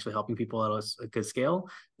and we're actually helping people at a good scale,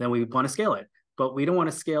 then we want to scale it. But we don't want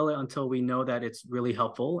to scale it until we know that it's really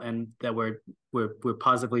helpful and that we're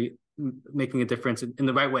positively making a difference in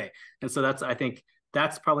the right way. And so I think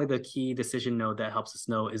that's probably the key decision node that helps us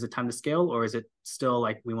know, is it time to scale, or is it still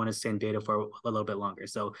like we want to stay in beta for a little bit longer?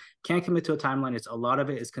 So can't commit to a timeline. A lot of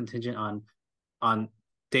it is contingent on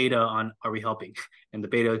data on are we helping, and the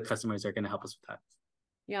beta customers are going to help us with that.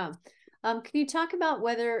 Yeah. Can you talk about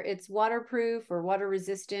whether it's waterproof or water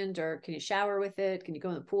resistant, or can you shower with it? Can you go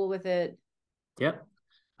in the pool with it? Yep.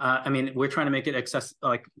 I mean, we're trying to make it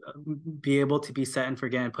be able to be set and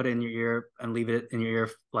forget and put it in your ear and leave it in your ear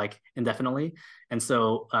like indefinitely. And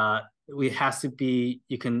so it has to be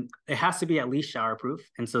at least shower proof.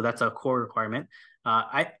 And so that's a core requirement.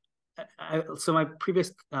 So my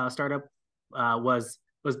previous startup was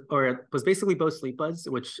basically both sleep buds,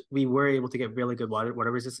 which we were able to get really good water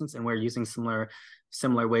resistance, and we're using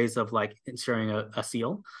similar ways of like ensuring a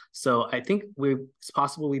seal. So I think it's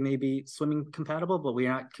possible we may be swimming compatible, but we're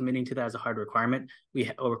not committing to that as a hard requirement.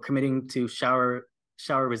 We're committing to shower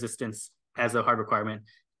resistance as a hard requirement.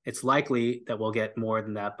 It's likely that we'll get more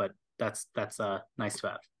than that, but that's nice to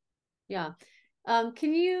have. Yeah.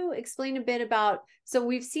 Can you explain a bit about, so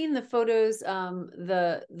we've seen the photos,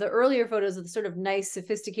 the earlier photos of the sort of nice,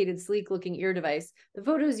 sophisticated, sleek looking ear device. The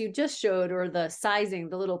photos you just showed, or the sizing,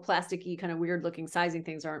 the little plasticky kind of weird looking sizing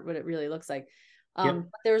things, aren't what it really looks like. But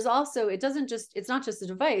there's also, it's not just a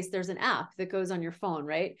device, there's an app that goes on your phone,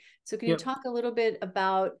 right? So can you talk a little bit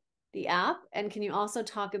about the app, and can you also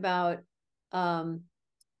talk about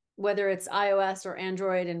whether it's iOS or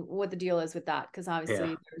Android and what the deal is with that? Because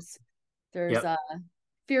obviously there's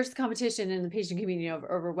fierce competition in the patient community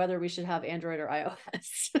over whether we should have Android or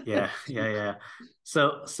iOS. Yeah.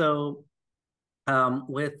 So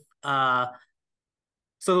with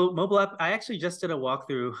So mobile app, I actually just did a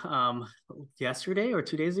walkthrough yesterday or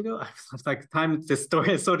 2 days ago. It's like time this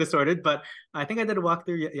story is so distorted, but I think I did a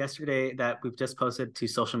walkthrough yesterday that we've just posted to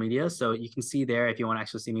social media. So you can see there if you want to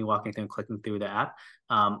actually see me walking through and clicking through the app.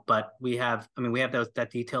 But we have that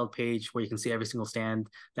detailed page where you can see every single stand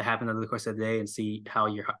that happened over the course of the day and see how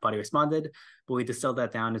your body responded. But we distilled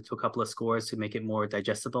that down into a couple of scores to make it more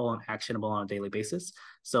digestible and actionable on a daily basis.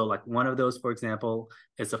 So like one of those, for example,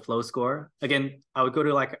 is a flow score. Again, I would go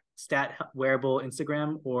to like stat wearable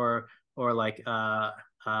Instagram or like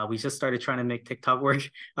we just started trying to make TikTok work.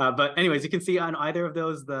 But anyways, you can see on either of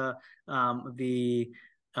those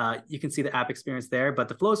you can see the app experience there. But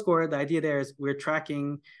the flow score, the idea there is we're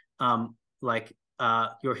tracking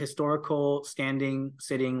your historical standing,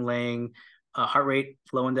 sitting, laying, heart rate,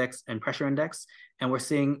 flow index, and pressure index. And we're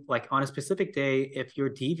seeing like on a specific day, if you're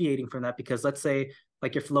deviating from that, because let's say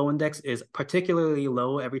like your flow index is particularly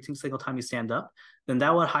low every single time you stand up, then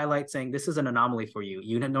that would highlight saying this is an anomaly for you.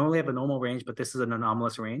 You normally have a normal range, but this is an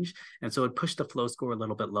anomalous range. And so it pushed the flow score a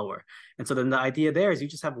little bit lower. And so then the idea there is you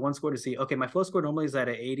just have one score to see, okay, my flow score normally is at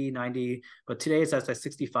 80, 90, but today it's at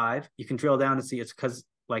 65. You can drill down and see it's because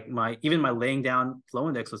like even my laying down flow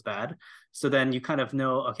index was bad. So then you kind of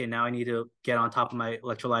know, okay, now I need to get on top of my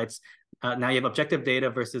electrolytes. Now you have objective data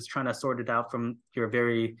versus trying to sort it out from your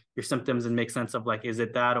symptoms and make sense of like, is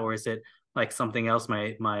it that or is it like something else,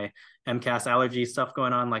 my MCAS allergy stuff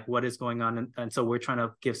going on, like what is going on? And so we're trying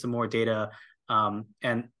to give some more data. So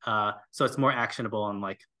it's more actionable on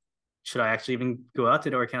like, should I actually even go out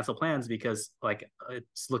today or cancel plans because like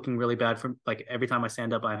it's looking really bad for like every time I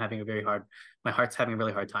stand up, my heart's having a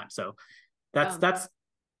really hard time. So that's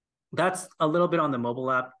a little bit on the mobile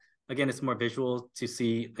app. Again, it's more visual to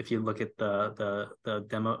see if you look at the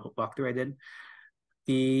demo walkthrough I did.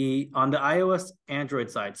 On the iOS Android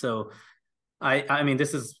side, so I mean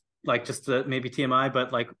this is like just maybe TMI,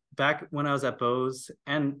 but like back when I was at Bose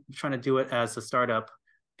and trying to do it as a startup,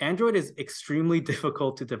 Android is extremely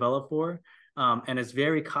difficult to develop for. And it's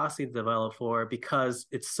very costly to develop for because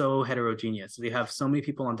it's so heterogeneous. You have so many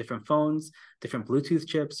people on different phones, different Bluetooth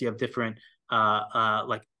chips. You have different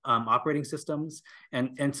operating systems,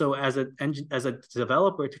 and so as a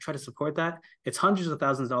developer to try to support that, it's hundreds of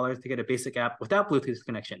thousands of dollars to get a basic app without Bluetooth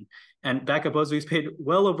connection. And back at Bose, we paid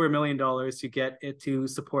well over $1 million to get it to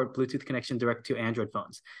support Bluetooth connection direct to Android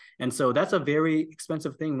phones. And so that's a very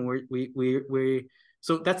expensive thing.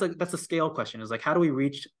 So that's a scale question. Is like how do we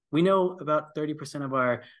reach? We know about 30% of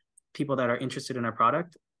our people that are interested in our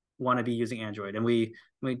product want to be using Android, and we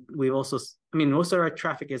also, I mean, most of our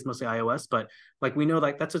traffic is mostly iOS, but like we know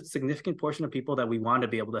like that's a significant portion of people that we want to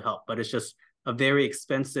be able to help, but it's just a very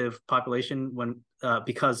expensive population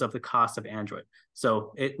because of the cost of Android.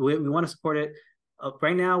 So we want to support it.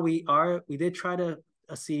 Right now we did try to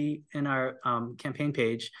see in our campaign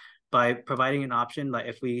page by providing an option like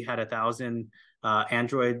if we had 1,000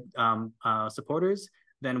 Android supporters,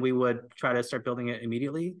 then we would try to start building it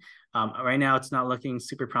immediately. Right now, it's not looking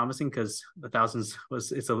super promising because the thousands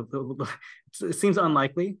it seems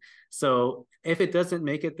unlikely. So if it doesn't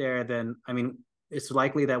make it there, then I mean, it's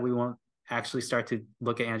likely that we won't actually start to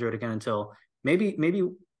look at Android again until maybe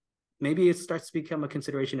it starts to become a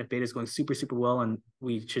consideration if beta is going super, super well and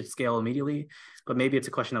we should scale immediately. But maybe it's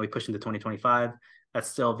a question that we push into 2025. That's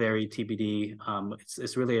still very TBD.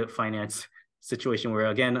 It's really a finance situation where,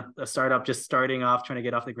 again, a startup just starting off, trying to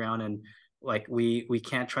get off the ground, and like we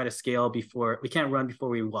can't try to scale we can't run before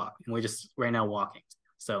we walk, and we're just right now walking.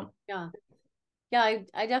 So yeah, I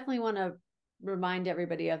definitely want to remind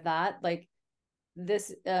everybody of that. Like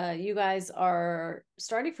this, you guys are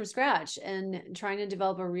starting from scratch and trying to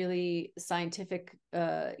develop a really scientific,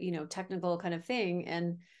 technical kind of thing.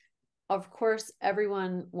 And of course,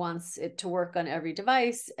 everyone wants it to work on every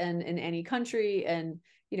device and in any country and,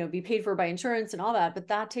 be paid for by insurance and all that. But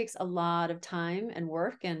that takes a lot of time and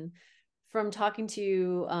work. And from talking to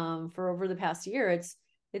you for over the past year,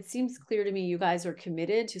 it seems clear to me you guys are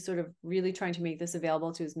committed to sort of really trying to make this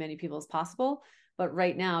available to as many people as possible. But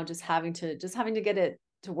right now, just having to get it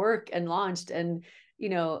to work and launched. And,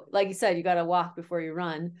 like you said, you got to walk before you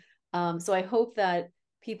run. So I hope that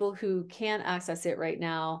people who can't access it right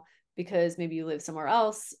now, because maybe you live somewhere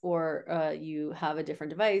else or you have a different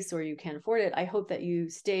device or you can't afford it, I hope that you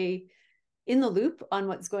stay in the loop on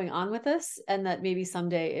what's going on with this, and that maybe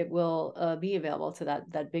someday it will be available to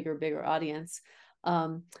that bigger audience.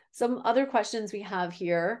 Some other questions we have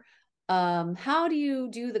here. How do you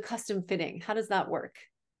do the custom fitting? How does that work?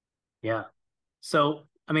 Yeah. So,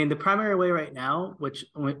 I mean, the primary way right now,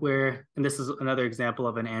 and this is another example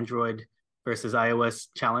of an Android versus iOS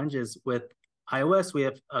challenge, is with iOS, we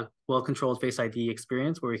have a well-controlled Face ID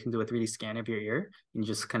experience where we can do a 3D scan of your ear. You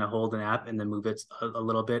just kind of hold an app and then move it a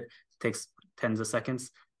little bit. It takes tens of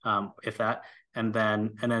seconds, if that. And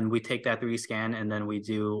then we take that 3D scan and then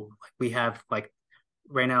we have like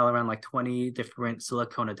right now around like 20 different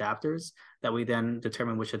silicone adapters that we then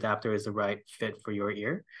determine which adapter is the right fit for your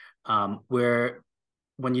ear. Where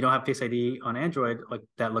when you don't have Face ID on Android, like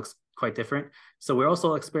that looks quite different. So we're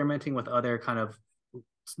also experimenting with other kind of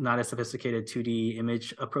not as sophisticated 2D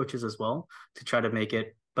image approaches as well to try to make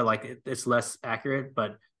it, but like it's less accurate,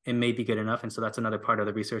 but it may be good enough. And so that's another part of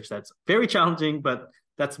the research that's very challenging, but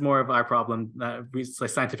that's more of our problem. It's a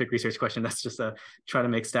scientific research question. That's just a try to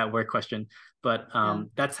make stat work question. But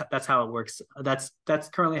that's how it works. That's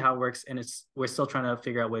currently how it works, and we're still trying to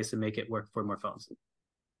figure out ways to make it work for more phones.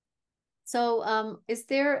 So, is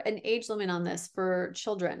there an age limit on this for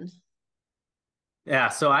children? Yeah,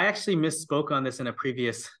 so I actually misspoke on this in a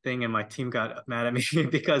previous thing, and my team got mad at me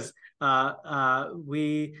because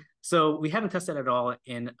we haven't tested at all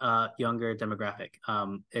in a younger demographic.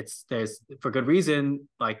 There's for good reason,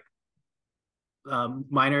 like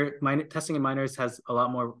minor testing in minors has a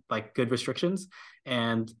lot more like good restrictions,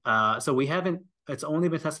 and so we haven't. It's only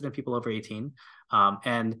been tested in people over 18,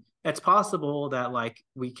 and it's possible that like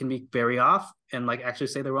we can be very off and like actually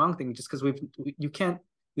say the wrong thing just because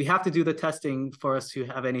we have to do the testing for us to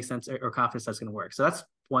have any sense or confidence that's going to work. So that's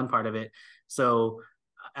one part of it. So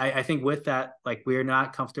I think with that, like we're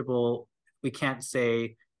not comfortable. We can't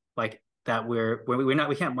say like that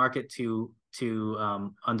we can't market to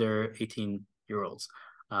under 18-year-olds.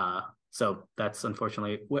 So that's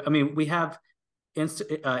unfortunately. I mean, we have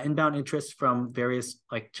inbound interest from various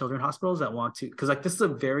like children hospitals that want to, because like this is a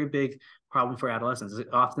very big problem for adolescents.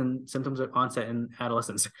 Often symptoms are onset in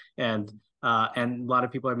adolescence, and a lot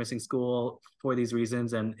of people are missing school for these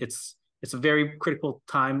reasons, and it's a very critical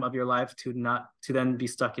time of your life to then be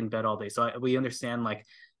stuck in bed all day. So we understand like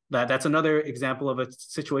that's another example of a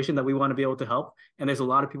situation that we want to be able to help, and there's a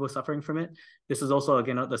lot of people suffering from it. This is also,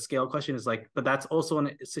 again, the scale question is like, but that's also in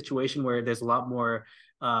a situation where there's a lot more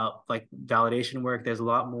like validation work. There's a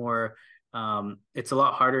lot more it's a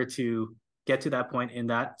lot harder to get to that point in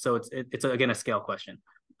that. So it's again a scale question.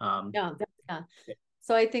 Yeah.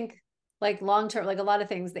 So I think like long term, like a lot of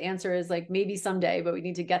things, the answer is like maybe someday, but we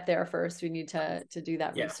need to get there first. We need to do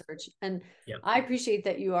that research. And I appreciate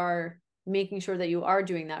that you are making sure that you are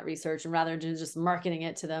doing that research, and rather than just marketing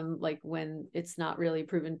it to them like when it's not really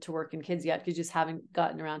proven to work in kids yet, because you just haven't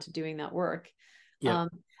gotten around to doing that work.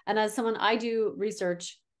 And as someone, I do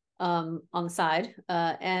research on the side,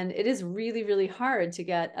 and it is really, really hard to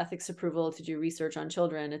get ethics approval to do research on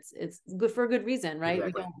children. It's good for a good reason, right?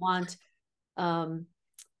 Exactly.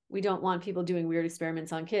 We don't want people doing weird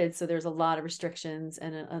experiments on kids. So there's a lot of restrictions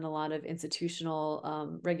and a lot of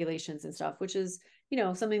institutional regulations and stuff, which is,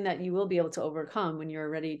 something that you will be able to overcome when you're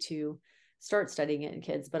ready to start studying it in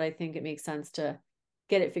kids. But I think it makes sense to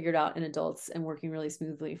get it figured out in adults and working really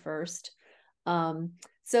smoothly first.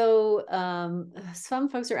 So some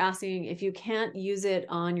folks are asking, if you can't use it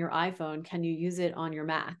on your iPhone, can you use it on your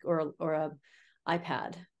Mac or a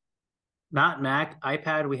iPad? Not Mac,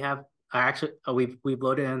 iPad. We've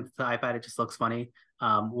loaded into the iPad. It just looks funny.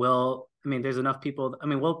 There's enough people.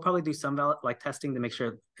 We'll probably do some testing to make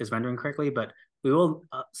sure it's rendering correctly, but we will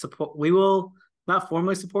not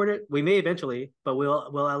formally support it. We may eventually, but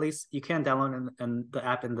we'll at least, you can download the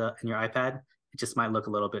app in your iPad. It just might look a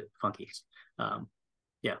little bit funky.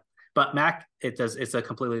 But Mac, it's a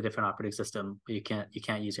completely different operating system. You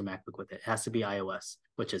can't use your MacBook with it. It has to be iOS,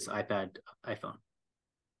 which is iPad, iPhone.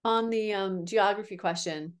 On the geography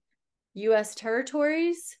question, U.S.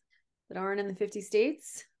 territories that aren't in the 50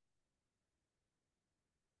 states?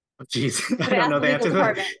 Geez, I don't know the answer to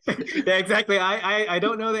that. Yeah, exactly. I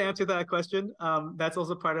don't know the answer to that question. That's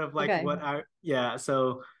also part of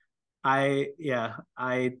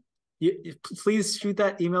please shoot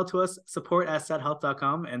that email to us,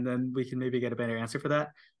 support@sethelp.com, and then we can maybe get a better answer for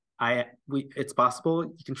that. It's possible.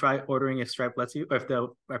 You can try ordering if Stripe lets you, or if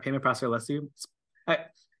our payment processor lets you.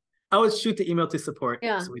 I would shoot the email to support.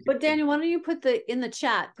 Yeah, but Daniel, why don't you put in the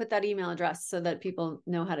chat, put that email address so that people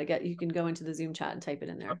know how to you can go into the Zoom chat and type it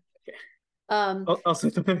in there. Okay. Also,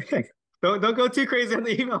 don't go too crazy on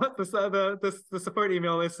the email. The support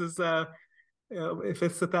email. This is if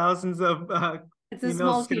it's the thousands of it's a emails,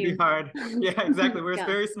 small it's going to be hard. Yeah, exactly. We're a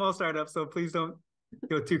very small startup, so please don't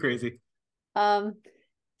go too crazy. Here's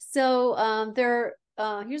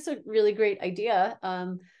a really great idea.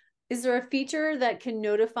 Is there a feature that can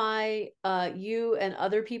notify you and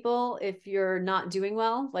other people if you're not doing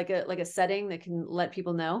well, like a setting that can let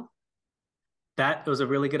people know? That was a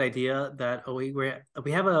really good idea. That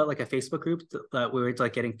we have a Facebook group that we were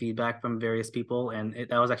like getting feedback from various people, and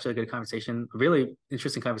that was actually a good conversation, a really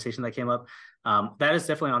interesting conversation that came up. That is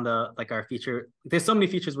definitely on the like our feature. There's so many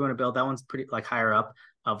features we want to build. That one's pretty like higher up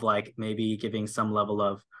of like maybe giving some level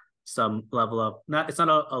of not it's not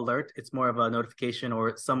an alert, it's more of a notification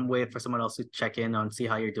or some way for someone else to check in on see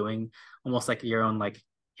how you're doing, almost like your own like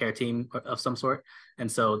care team of some sort. And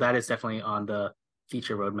so that is definitely on the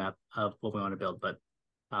feature roadmap of what we want to build. But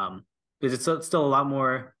because it's still a lot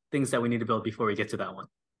more things that we need to build before we get to that one.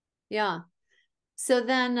 Yeah. So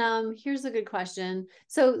then here's a good question.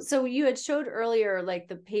 So you had showed earlier like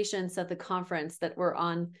the patients at the conference that were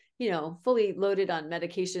on, fully loaded on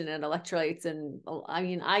medication and electrolytes. And I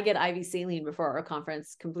mean, I get IV saline before our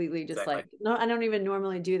conference completely just Exactly. like, no, I don't even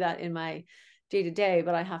normally do that in my day to day,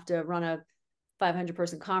 but I have to run a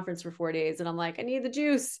 500-person conference for 4 days. And I'm like, I need the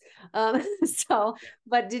juice.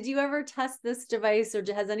 But did you ever test this device or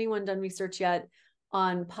has anyone done research yet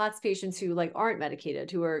on POTS patients who like aren't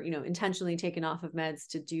medicated, who are, intentionally taken off of meds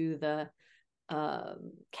to do the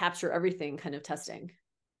capture everything kind of testing?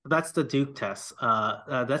 That's the Duke test.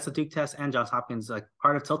 That's the Duke test and Johns Hopkins. Like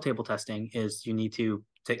part of tilt table testing is you need to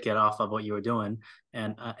get off of what you were doing,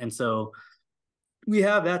 and so we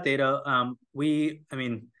have that data. I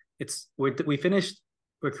mean, we finished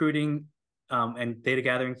recruiting and data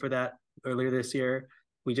gathering for that earlier this year.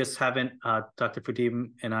 We just haven't, Dr. Pradeep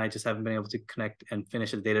and I just haven't been able to connect and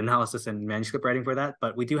finish the data analysis and manuscript writing for that,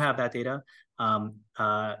 but we do have that data. Um,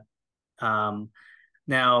 uh, um,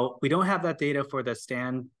 Now, we don't have that data for the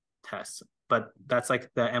stand test, but that's like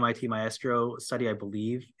the MIT Maestro study, I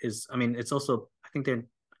believe, I mean, it's also, I think they're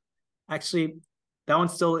actually, that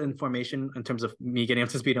one's still in formation in terms of me getting up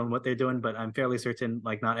to speed on what they're doing, but I'm fairly certain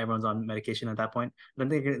like not everyone's on medication at that point. I don't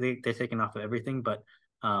think they're taking off of everything, but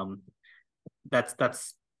um, that's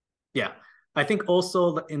yeah. I think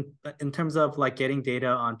also in terms of like getting data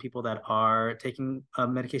on people that are taking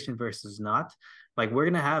medication versus not, like we're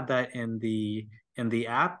gonna have that in the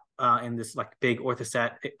app in this like big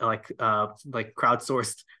orthostatic like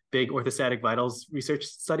crowdsourced big orthostatic vitals research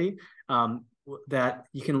study that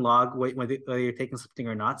you can log whether you're taking something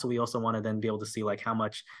or not. So we also want to then be able to see like how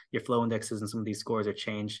much your flow indexes and some of these scores are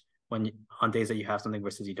changed on days that you have something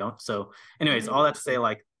versus you don't. So anyways, all that to say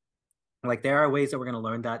like there are ways that we're going to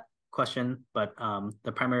learn that question, but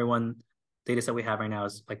the primary one data set we have right now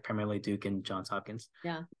is like primarily Duke and Johns Hopkins.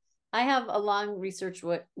 Yeah. I have a long research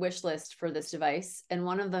wish list for this device. And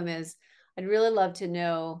one of them is I'd really love to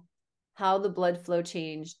know how the blood flow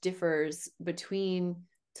change differs between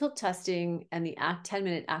tilt testing and the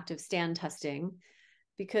 10-minute active stand testing.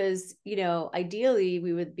 Because, ideally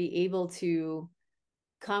we would be able to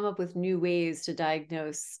come up with new ways to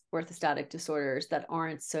diagnose orthostatic disorders that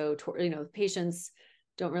aren't so, patients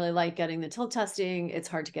don't really like getting the tilt testing. It's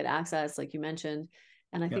hard to get access, like you mentioned.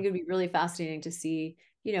 And I think it'd be really fascinating to see,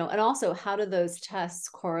 and also how do those tests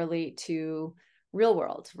correlate to real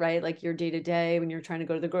world, right? Like your day to day when you're trying to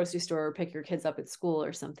go to the grocery store or pick your kids up at school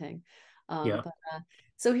or something.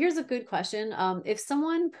 So here's a good question. If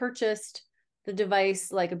someone purchased the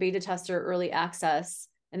device like a beta tester early access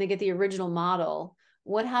and they get the original model,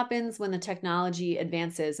 what happens when the technology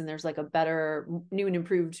advances and there's like a better new and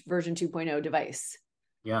improved version 2.0 device?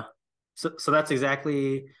 Yeah. So that's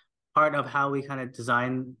exactly part of how we kind of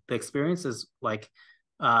design the experience is like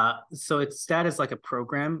so it's that is like a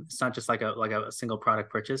program. It's not just like a single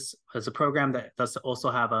product purchase. It's a program that does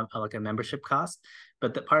also have like a membership cost.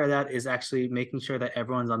 But the part of that is actually making sure that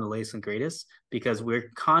everyone's on the latest and greatest because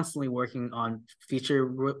we're constantly working on feature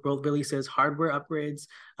releases, hardware upgrades.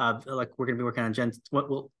 Like we're gonna be working on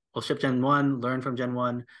we'll ship Gen 1, learn from Gen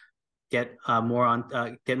 1, get more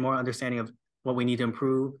understanding of what we need to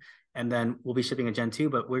improve, and then we'll be shipping a Gen 2.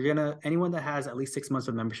 But anyone that has at least 6 months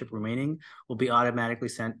of membership remaining will be automatically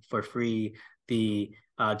sent for free the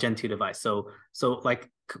Gen 2 device. So like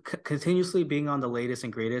continuously being on the latest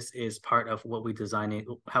and greatest is part of what we design,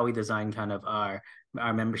 how we design kind of our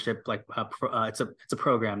membership. Like it's a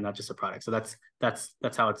program, not just a product. So that's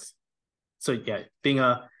how it's. So yeah, being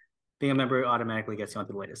a member automatically gets you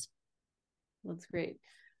onto the latest. That's great.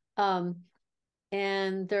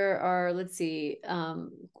 And there are, let's see,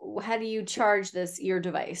 how do you charge this ear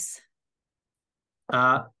device?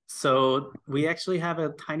 So we actually have a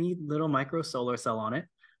tiny little micro solar cell on it.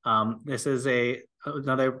 This is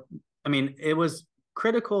another, I mean, it was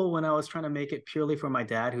critical when I was trying to make it purely for my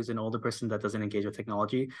dad, who's an older person that doesn't engage with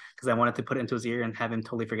technology, because I wanted to put it into his ear and have him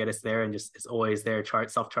totally forget it's there and just it's always there,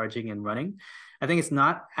 self-charging and running. I think it's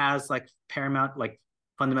not as like paramount, like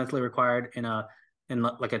fundamentally required in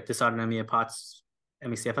like a dysautonomia POTS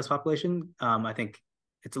MECFS population. I think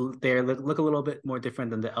they look a little bit more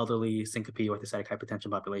different than the elderly syncope orthostatic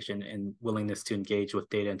hypertension population in willingness to engage with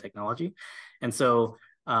data and technology. And so,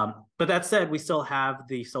 but that said, we still have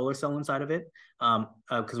the solar cell inside of it,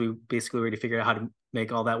 because we basically already figured out how to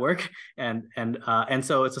make all that work. And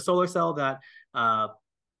so it's a solar cell that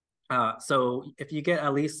so if you get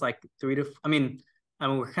at least like I mean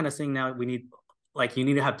we're kind of seeing now we need like you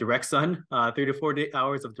need to have direct sun, 3 to 4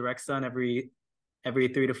 hours of direct sun every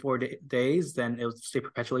 3 to 4 days, then it'll stay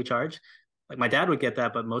perpetually charged. Like my dad would get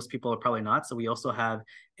that, but most people are probably not. So we also have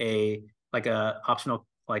a optional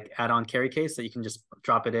like add-on carry case that you can just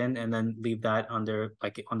drop it in and then leave that under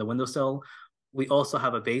like on the windowsill. We also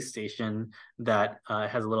have a base station that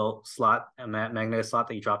has a little slot, a magnetic slot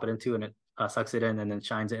that you drop it into, and it sucks it in and then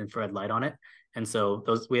shines an infrared light on it. And so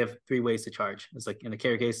we have 3 ways to charge. It's like in the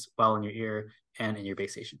carry case, while in your ear, and in your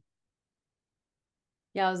base station.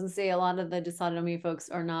 Yeah, I was gonna say a lot of the dysautonomia folks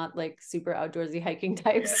are not like super outdoorsy hiking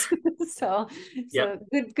types. Yeah. so yep.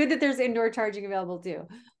 good that there's indoor charging available too.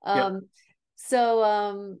 Yep.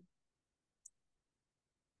 So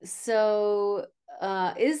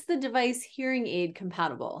is the device hearing aid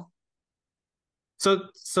compatible?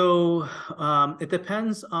 So it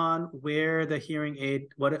depends on where the hearing aid,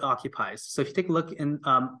 what it occupies. So if you take a look in,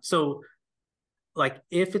 so like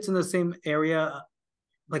if it's in the same area,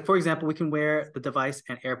 like for example, we can wear the device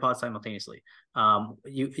and AirPods simultaneously.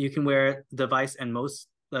 You can wear the device and most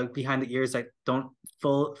like behind the ears that don't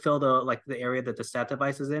fill the area that the stat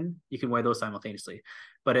device is in. You can wear those simultaneously.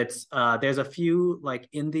 But it's there's a few like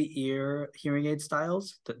in the ear hearing aid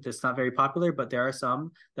styles that's not very popular, but there are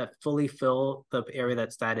some that fully fill the area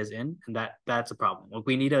that stat is in, and that's a problem. Like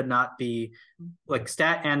we need to not be like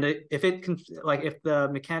stat, and if it can like if the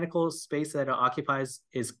mechanical space that it occupies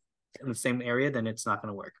is in the same area, then it's not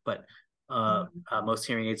going to work. But most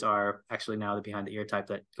hearing aids are actually now the behind the ear type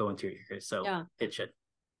that go into your ears, so yeah. It should.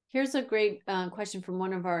 Here's a great question from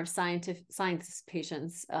one of our science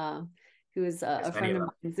patients, who is a friend of mine.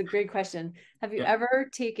 It's a great question. Have you ever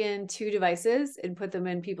taken 2 devices and put them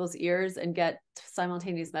in people's ears and get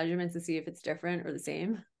simultaneous measurements to see if it's different or the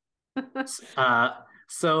same? We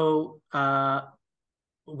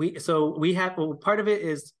have part of it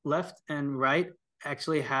is left and right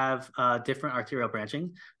actually have different arterial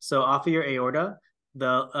branching. So off of your aorta,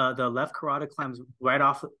 the left carotid climbs right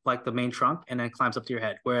off like the main trunk and then climbs up to your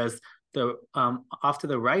head. Whereas the off to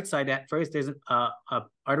the right side, at first there's a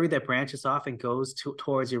artery that branches off and goes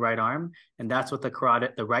towards your right arm, and that's what the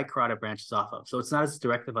right carotid branches off of. So it's not as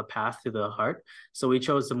direct of a path to the heart. So we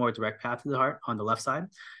chose the more direct path to the heart on the left side.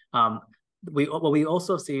 What we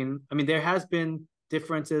also have seen, I mean, there has been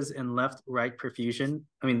differences in left-right perfusion.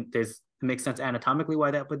 I mean, it makes sense anatomically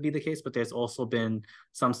why that would be the case, but there's also been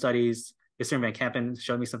some studies. Mr. Van Kampen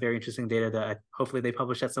showed me some very interesting data that hopefully they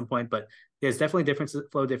publish at some point, but there's definitely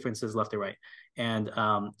flow differences left to right. And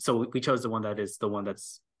so we chose the one that's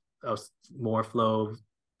more flow,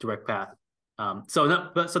 direct path. So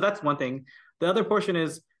that's one thing. The other portion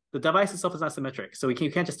is the device itself is not symmetric. So you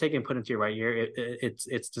can't just take it and put it into your right ear.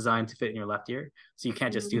 It's designed to fit in your left ear. So you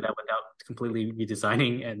can't just do that without completely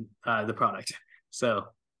redesigning and the product. So,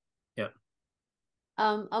 yeah.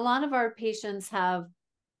 A lot of our patients have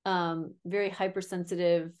very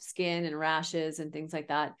hypersensitive skin and rashes and things like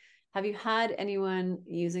that. Have you had anyone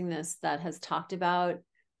using this that has talked about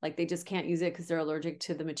like they just can't use it because they're allergic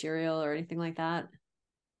to the material or anything like that?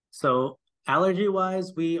 So allergy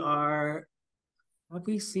wise, have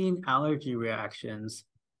we seen allergy reactions?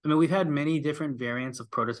 I mean, we've had many different variants of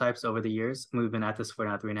prototypes over the years. We've been at this for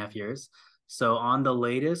now 3.5 years. So on the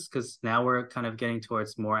latest, because now we're kind of getting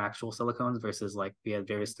towards more actual silicones versus like we had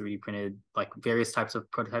various 3D printed, like various types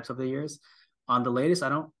of prototypes over the years. On the latest, I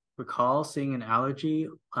don't recall seeing an allergy.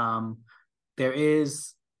 There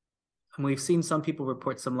is, and we've seen some people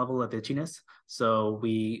report some level of itchiness. So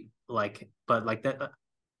but like that,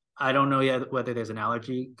 I don't know yet whether there's an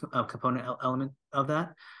allergy component element of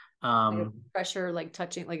that. Like pressure, like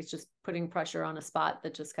touching, like it's just putting pressure on a spot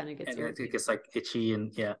that just kind of gets irritated. It gets like itchy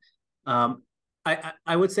and yeah.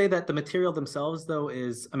 I would say that the material themselves though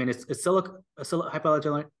is, I mean, it's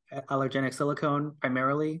hypoallergenic silicone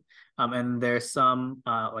primarily, and there's some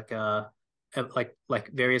like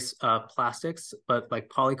various plastics, but like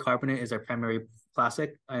polycarbonate is our primary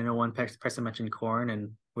plastic. I know one person mentioned corn,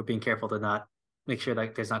 and we're being careful to not make sure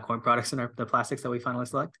that there's not corn products in the plastics that we finally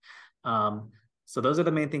select. So those are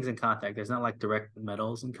the main things in contact. There's not like direct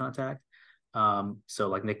metals in contact. So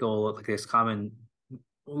like nickel, like there's common.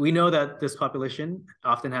 We know that this population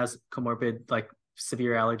often has comorbid, like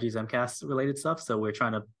severe allergies, MCAS related stuff. So we're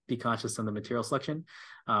trying to be conscious of the material selection.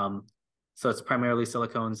 So it's primarily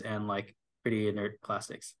silicones and like pretty inert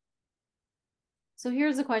plastics. So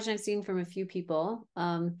here's a question I've seen from a few people.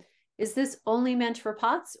 Is this only meant for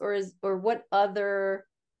POTS, or what other,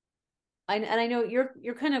 and I know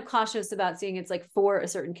you're kind of cautious about saying it's like for a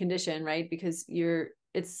certain condition, right? Because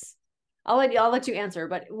I'll let you answer,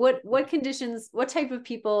 but what conditions, what type of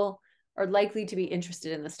people are likely to be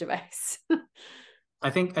interested in this device? I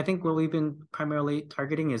think what we've been primarily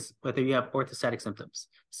targeting is whether you have orthostatic symptoms.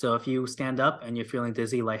 So if you stand up and you're feeling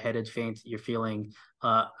dizzy, lightheaded, faint, you're feeling,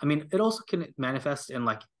 I mean, it also can manifest in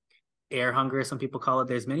like air hunger, some people call it.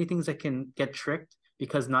 There's many things that can get tricked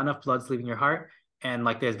because not enough blood's leaving your heart. And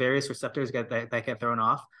like there's various receptors that get thrown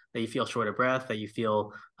off, that you feel short of breath, that you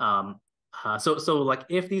feel so like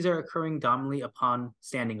if these are occurring dominantly upon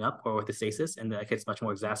standing up or orthostasis, and that gets much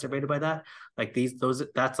more exacerbated by that, like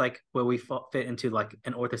that's like where we fit into like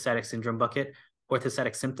an orthostatic syndrome bucket,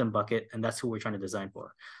 orthostatic symptom bucket, and that's who we're trying to design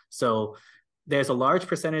for. So there's a large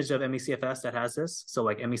percentage of ME/CFS that has this. So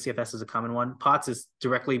like ME/CFS is a common one. POTS is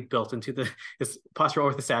directly built into it's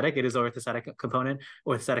postural orthostatic. It is an orthostatic component,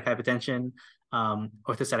 orthostatic hypotension,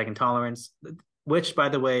 orthostatic intolerance, which by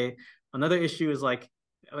the way, another issue is like,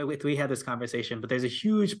 we had this conversation, but there's a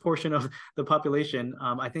huge portion of the population.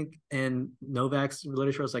 I think in Novak's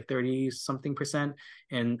literature was like 30-something%.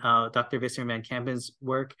 In Dr. Visser Van Kampen's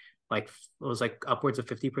work, like it was like upwards of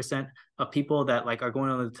 50% of people that like are going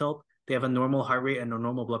on the tilt, they have a normal heart rate and a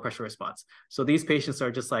normal blood pressure response. So these patients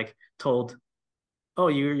are just like told, oh,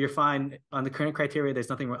 you're fine on the current criteria. There's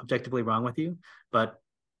nothing objectively wrong with you. But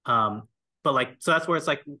like, so that's where it's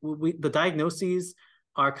like the diagnoses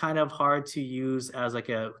are kind of hard to use as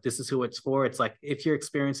like this is who it's for. It's like if you're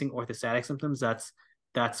experiencing orthostatic symptoms, that's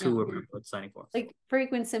who we're designing for. Like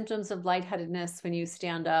frequent symptoms of lightheadedness when you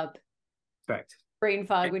stand up. Correct. Brain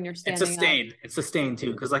fog when you're standing up. It's sustained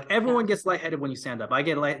too, because like everyone gets lightheaded when you stand up. I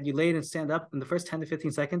get you lay and stand up in the first 10 to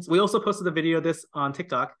 15 seconds. We also posted the video of this on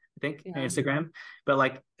TikTok, I think, and Instagram. But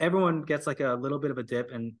like everyone gets like a little bit of a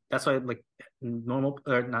dip, and that's why like normal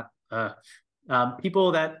or not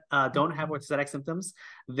people that don't have orthostatic symptoms,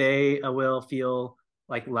 they will feel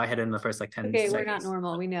like lightheaded in the first like 10 seconds. We're not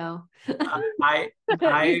normal. We know. He's I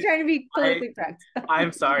trying to be politically correct.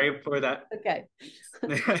 I'm sorry for that. Okay.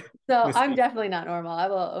 So I'm definitely not normal. I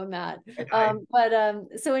will own that.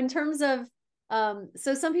 So in terms of,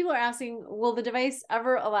 so some people are asking, will the device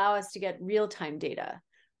ever allow us to get real-time data?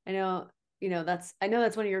 I know that's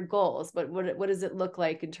one of your goals, but what does it look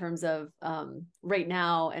like in terms of right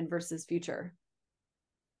now and versus future?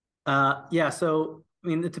 Yeah, so I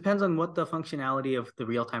mean, it depends on what the functionality of the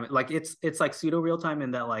real time. Like it's like pseudo real time in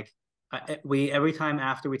that like we every time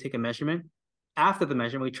after we take a measurement, after the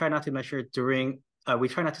measurement, we try not to measure during. We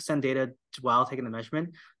try not to send data while taking the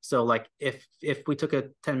measurement. So like if we took a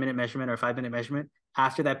 10-minute measurement or a 5-minute measurement,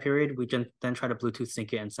 after that period, we then try to Bluetooth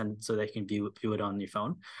sync it and send so that you can view it on your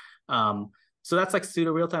phone. So that's like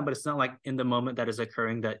pseudo real time, but it's not like in the moment that is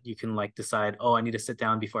occurring that you can like decide, oh, I need to sit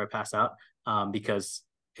down before I pass out, because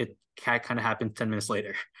it kind of happened 10 minutes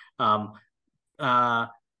later. But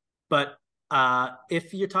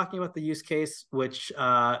if you're talking about the use case, which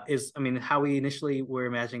is, I mean, how we initially were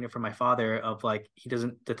imagining it for my father, of like, he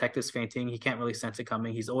doesn't detect his fainting. He can't really sense it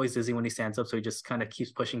coming. He's always dizzy when he stands up. So he just kind of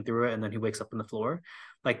keeps pushing through it. And then he wakes up on the floor.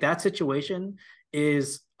 Like that situation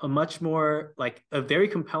is a much more like a very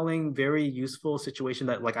compelling, very useful situation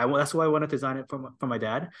that like, that's why I wanted to design it for my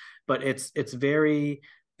dad. But it's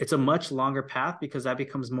a much longer path because that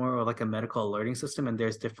becomes more of like a medical alerting system, and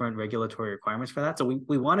there's different regulatory requirements for that. So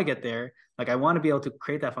we want to get there. Like I want to be able to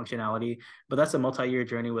create that functionality, but that's a multi-year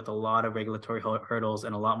journey with a lot of regulatory hurdles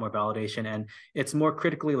and a lot more validation. And it's more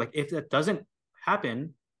critically like if that doesn't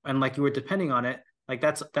happen and like you were depending on it, like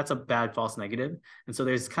that's a bad false negative. And so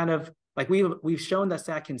there's kind of like we've shown that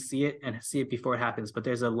SAT can see it and see it before it happens, but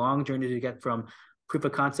there's a long journey to get from proof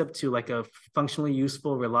of concept to like a functionally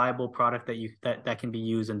useful, reliable product that can be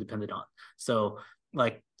used and depended on. So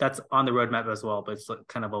like that's on the roadmap as well, but it's like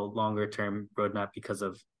kind of a longer term roadmap because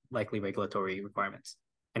of likely regulatory requirements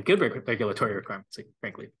and good regulatory requirements,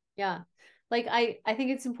 frankly. Yeah. Like I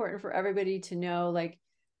think it's important for everybody to know like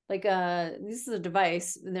this is a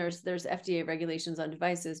device and there's FDA regulations on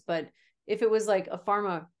devices, but if it was like a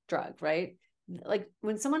pharma drug, right? Like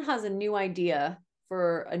when someone has a new idea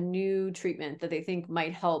for a new treatment that they think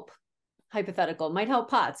might help, might help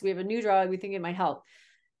POTS. We have a new drug, we think it might help.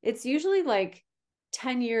 It's usually like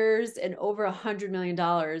 10 years and over $100 million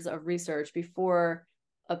of research before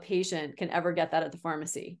a patient can ever get that at the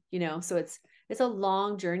pharmacy, So it's a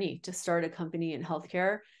long journey to start a company in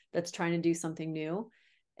healthcare that's trying to do something new.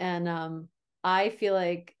 And I feel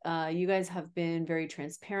like you guys have been very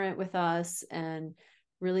transparent with us and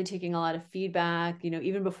really taking a lot of feedback.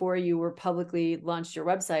 Even before you were publicly launched your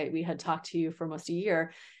website, we had talked to you for almost a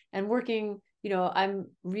year and working, I'm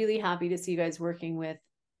really happy to see you guys working with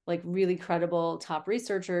like really credible top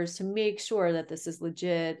researchers to make sure that this is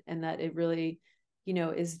legit and that it really,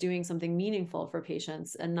 is doing something meaningful for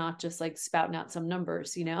patients and not just like spouting out some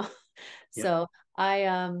numbers. So I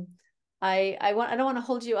don't want to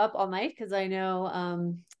hold you up all night because I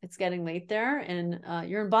know it's getting late there, and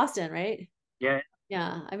you're in Boston, right? Yeah.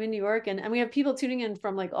 Yeah, I'm in New York, and we have people tuning in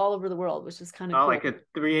from like all over the world, which is kind of Oh, cool. like at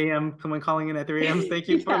 3 a.m., someone calling in at 3 a.m. Thank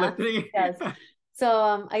you for Yeah, listening. yes.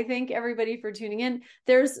 So I thank everybody for tuning in.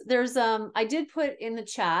 There's I did put in the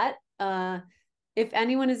chat if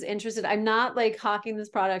anyone is interested. I'm not like hawking this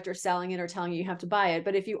product or selling it or telling you have to buy it,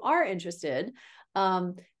 but if you are interested,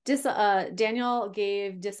 Daniel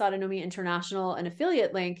gave Dysautonomia International an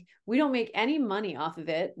affiliate link. We don't make any money off of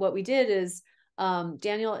it. What we did is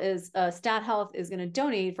Daniel is Stat Health is going to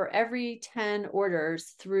donate for every 10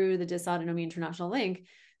 orders through the Dysautonomia International link.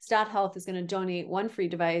 Stat Health is going to donate one free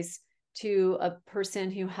device to a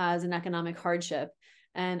person who has an economic hardship.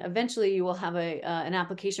 And eventually you will have an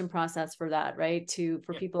application process for that, right?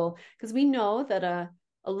 For people, because we know that a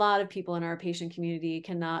lot of people in our patient community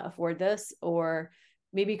cannot afford this, or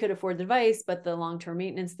maybe could afford the device, but the long-term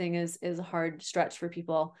maintenance thing is a hard stretch for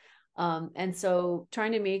people. And so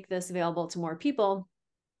trying to make this available to more people,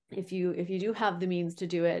 if you do have the means to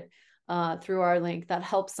do it through our link, that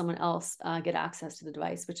helps someone else get access to the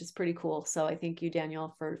device, which is pretty cool. So I thank you,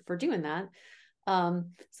 Daniel, for doing that.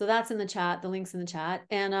 So that's in the chat, the link's in the chat.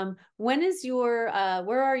 And when is your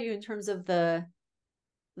where are you in terms of the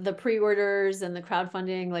pre-orders and the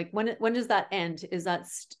crowdfunding? Like when does that end? Is that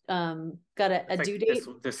got a It's due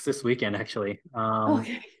like date? this weekend actually.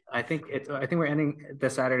 Okay. I think we're ending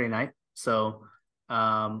this Saturday night. So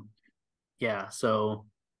yeah, so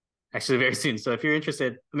actually very soon. So if you're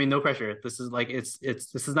interested, I mean, no pressure. This is like this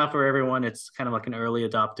is not for everyone. It's kind of like an early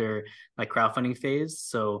adopter, like crowdfunding phase.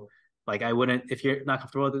 So like I wouldn't, if you're not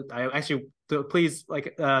comfortable with it, I actually please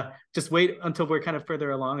like just wait until we're kind of further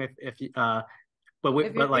along. If If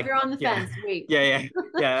you're on the yeah, fence, wait.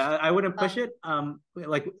 yeah. I wouldn't push it.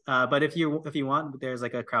 But if you want, there's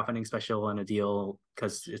like a crowdfunding special and a deal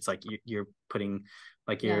because it's like you're putting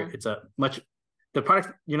like Yeah. it's a much the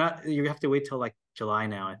product you have to wait till like July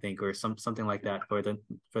now, I think, or something like that for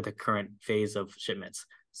the current phase of shipments.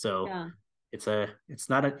 So Yeah. it's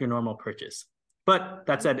not your normal purchase. But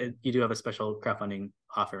that said, you do have a special crowdfunding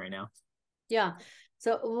offer right now. Yeah.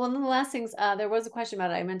 So one of the last things, there was a question about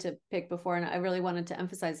it I meant to pick before, and I really wanted to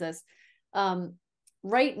emphasize this.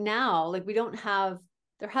 Right now, like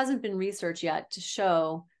there hasn't been research yet to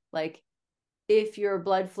show like if your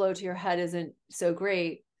blood flow to your head isn't so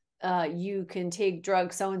great, you can take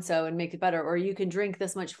drug so-and-so and make it better, or you can drink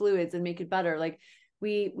this much fluids and make it better. Like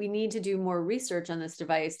we need to do more research on this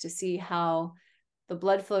device to see how the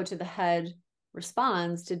blood flow to the head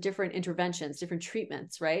responds to different interventions, different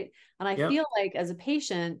treatments, right? And I feel like as a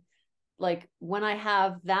patient, like when I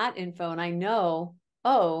have that info and I know,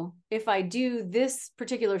 oh, if I do this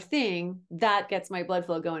particular thing, that gets my blood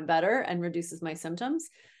flow going better and reduces my symptoms,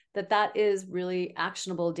 that is really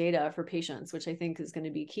actionable data for patients, which I think is going to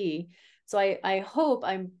be key. So I hope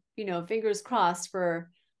fingers crossed for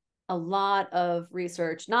a lot of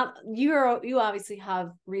research. Not you obviously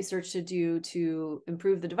have research to do to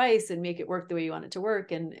improve the device and make it work the way you want it to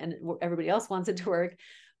work, and everybody else wants it to work.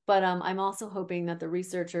 But I'm also hoping that the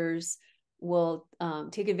researchers will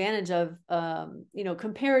take advantage of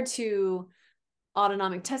compared to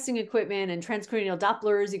autonomic testing equipment and transcranial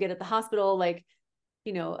Dopplers you get at the hospital, like a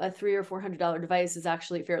 $300 or $400 device is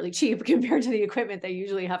actually fairly cheap compared to the equipment they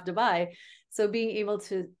usually have to buy. So being able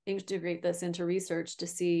to integrate this into research to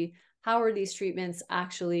see how are these treatments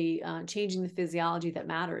actually changing the physiology that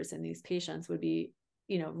matters in these patients would be,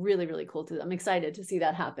 really, really cool. I'm excited to see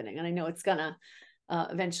that happening. And I know it's gonna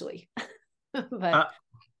eventually, but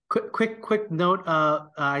Quick note.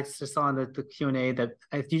 I just saw in the Q&A that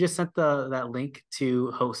you just sent that link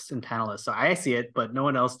to hosts and panelists. So I see it, but no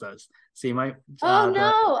one else does. So you might. oh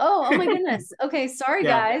no! Oh my goodness. Okay, sorry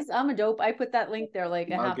Yeah. guys. I'm a dope. I put that link there like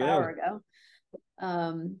a Oh, half hour good.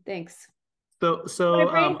 ago. Thanks. So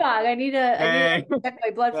My brain fog. I need to check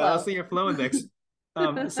my blood I'll flow. see your flow index.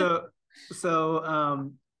 So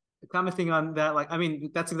commenting on that, like, I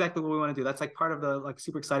mean, that's exactly what we want to do. That's like part of the like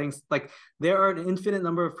super exciting. Like, there are an infinite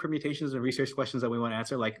number of permutations and research questions that we want to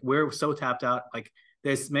answer. Like, we're so tapped out. Like,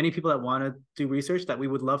 there's many people that want to do research that we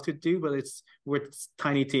would love to do, but we're a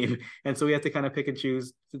tiny team, and so we have to kind of pick and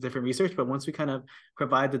choose the different research. But once we kind of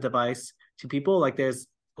provide the device to people, like there's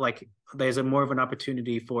a more of an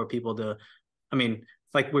opportunity for people to, I mean,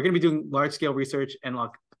 like we're going to be doing large scale research and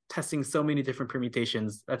like testing so many different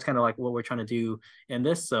permutations. That's kind of like what we're trying to do in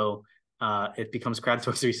this. So it becomes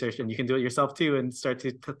crowdsourced research, and you can do it yourself too, and start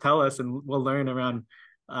to tell us, and we'll learn around.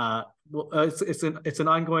 It's an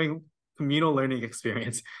ongoing communal learning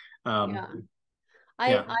experience. Yeah.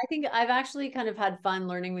 Yeah. I think I've actually kind of had fun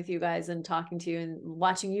learning with you guys and talking to you and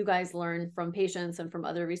watching you guys learn from patients and from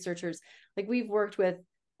other researchers. Like we've worked with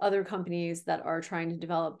other companies that are trying to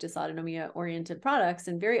develop dysautonomia oriented products.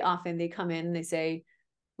 And very often they come in and they say,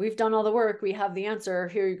 we've done all the work. We have the answer.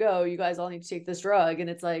 Here you go. You guys all need to take this drug. And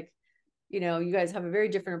it's like, you know, you guys have a very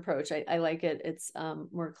different approach. I like it. It's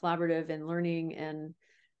more collaborative and learning and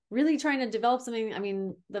really trying to develop something. I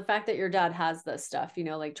mean, the fact that your dad has this stuff, you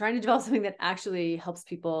know, like trying to develop something that actually helps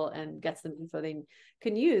people and gets them info they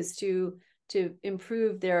can use to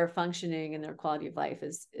improve their functioning and their quality of life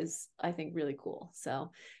is I think really cool.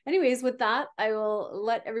 So anyways, with that, I will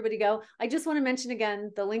let everybody go. I just want to mention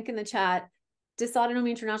again, the link in the chat, Dysautonomia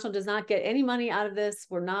International does not get any money out of this.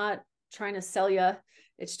 We're not trying to sell you.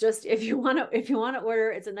 It's just, if you want to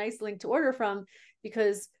order, it's a nice link to order from,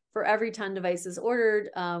 because for every 10 devices ordered,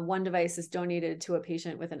 1 device is donated to a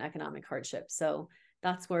patient with an economic hardship. So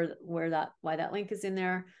that's why that link is in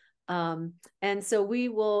there. And so we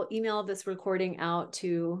will email this recording out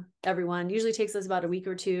to everyone. Usually takes us about a week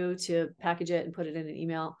or 2 to package it and put it in an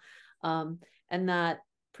email. And that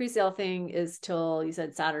pre-sale thing is till, you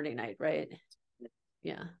said, Saturday night, right?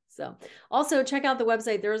 Yeah. So also check out the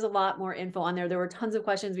website. There's a lot more info on there. There were tons of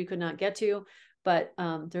questions we could not get to, but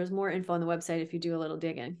there's more info on the website if you do a little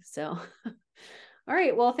digging. So, all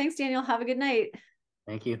right. Well, thanks, Daniel. Have a good night.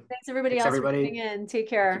 Thank you. Thanks everybody else for tuning in. Take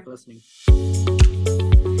care. Thank you for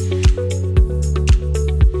listening.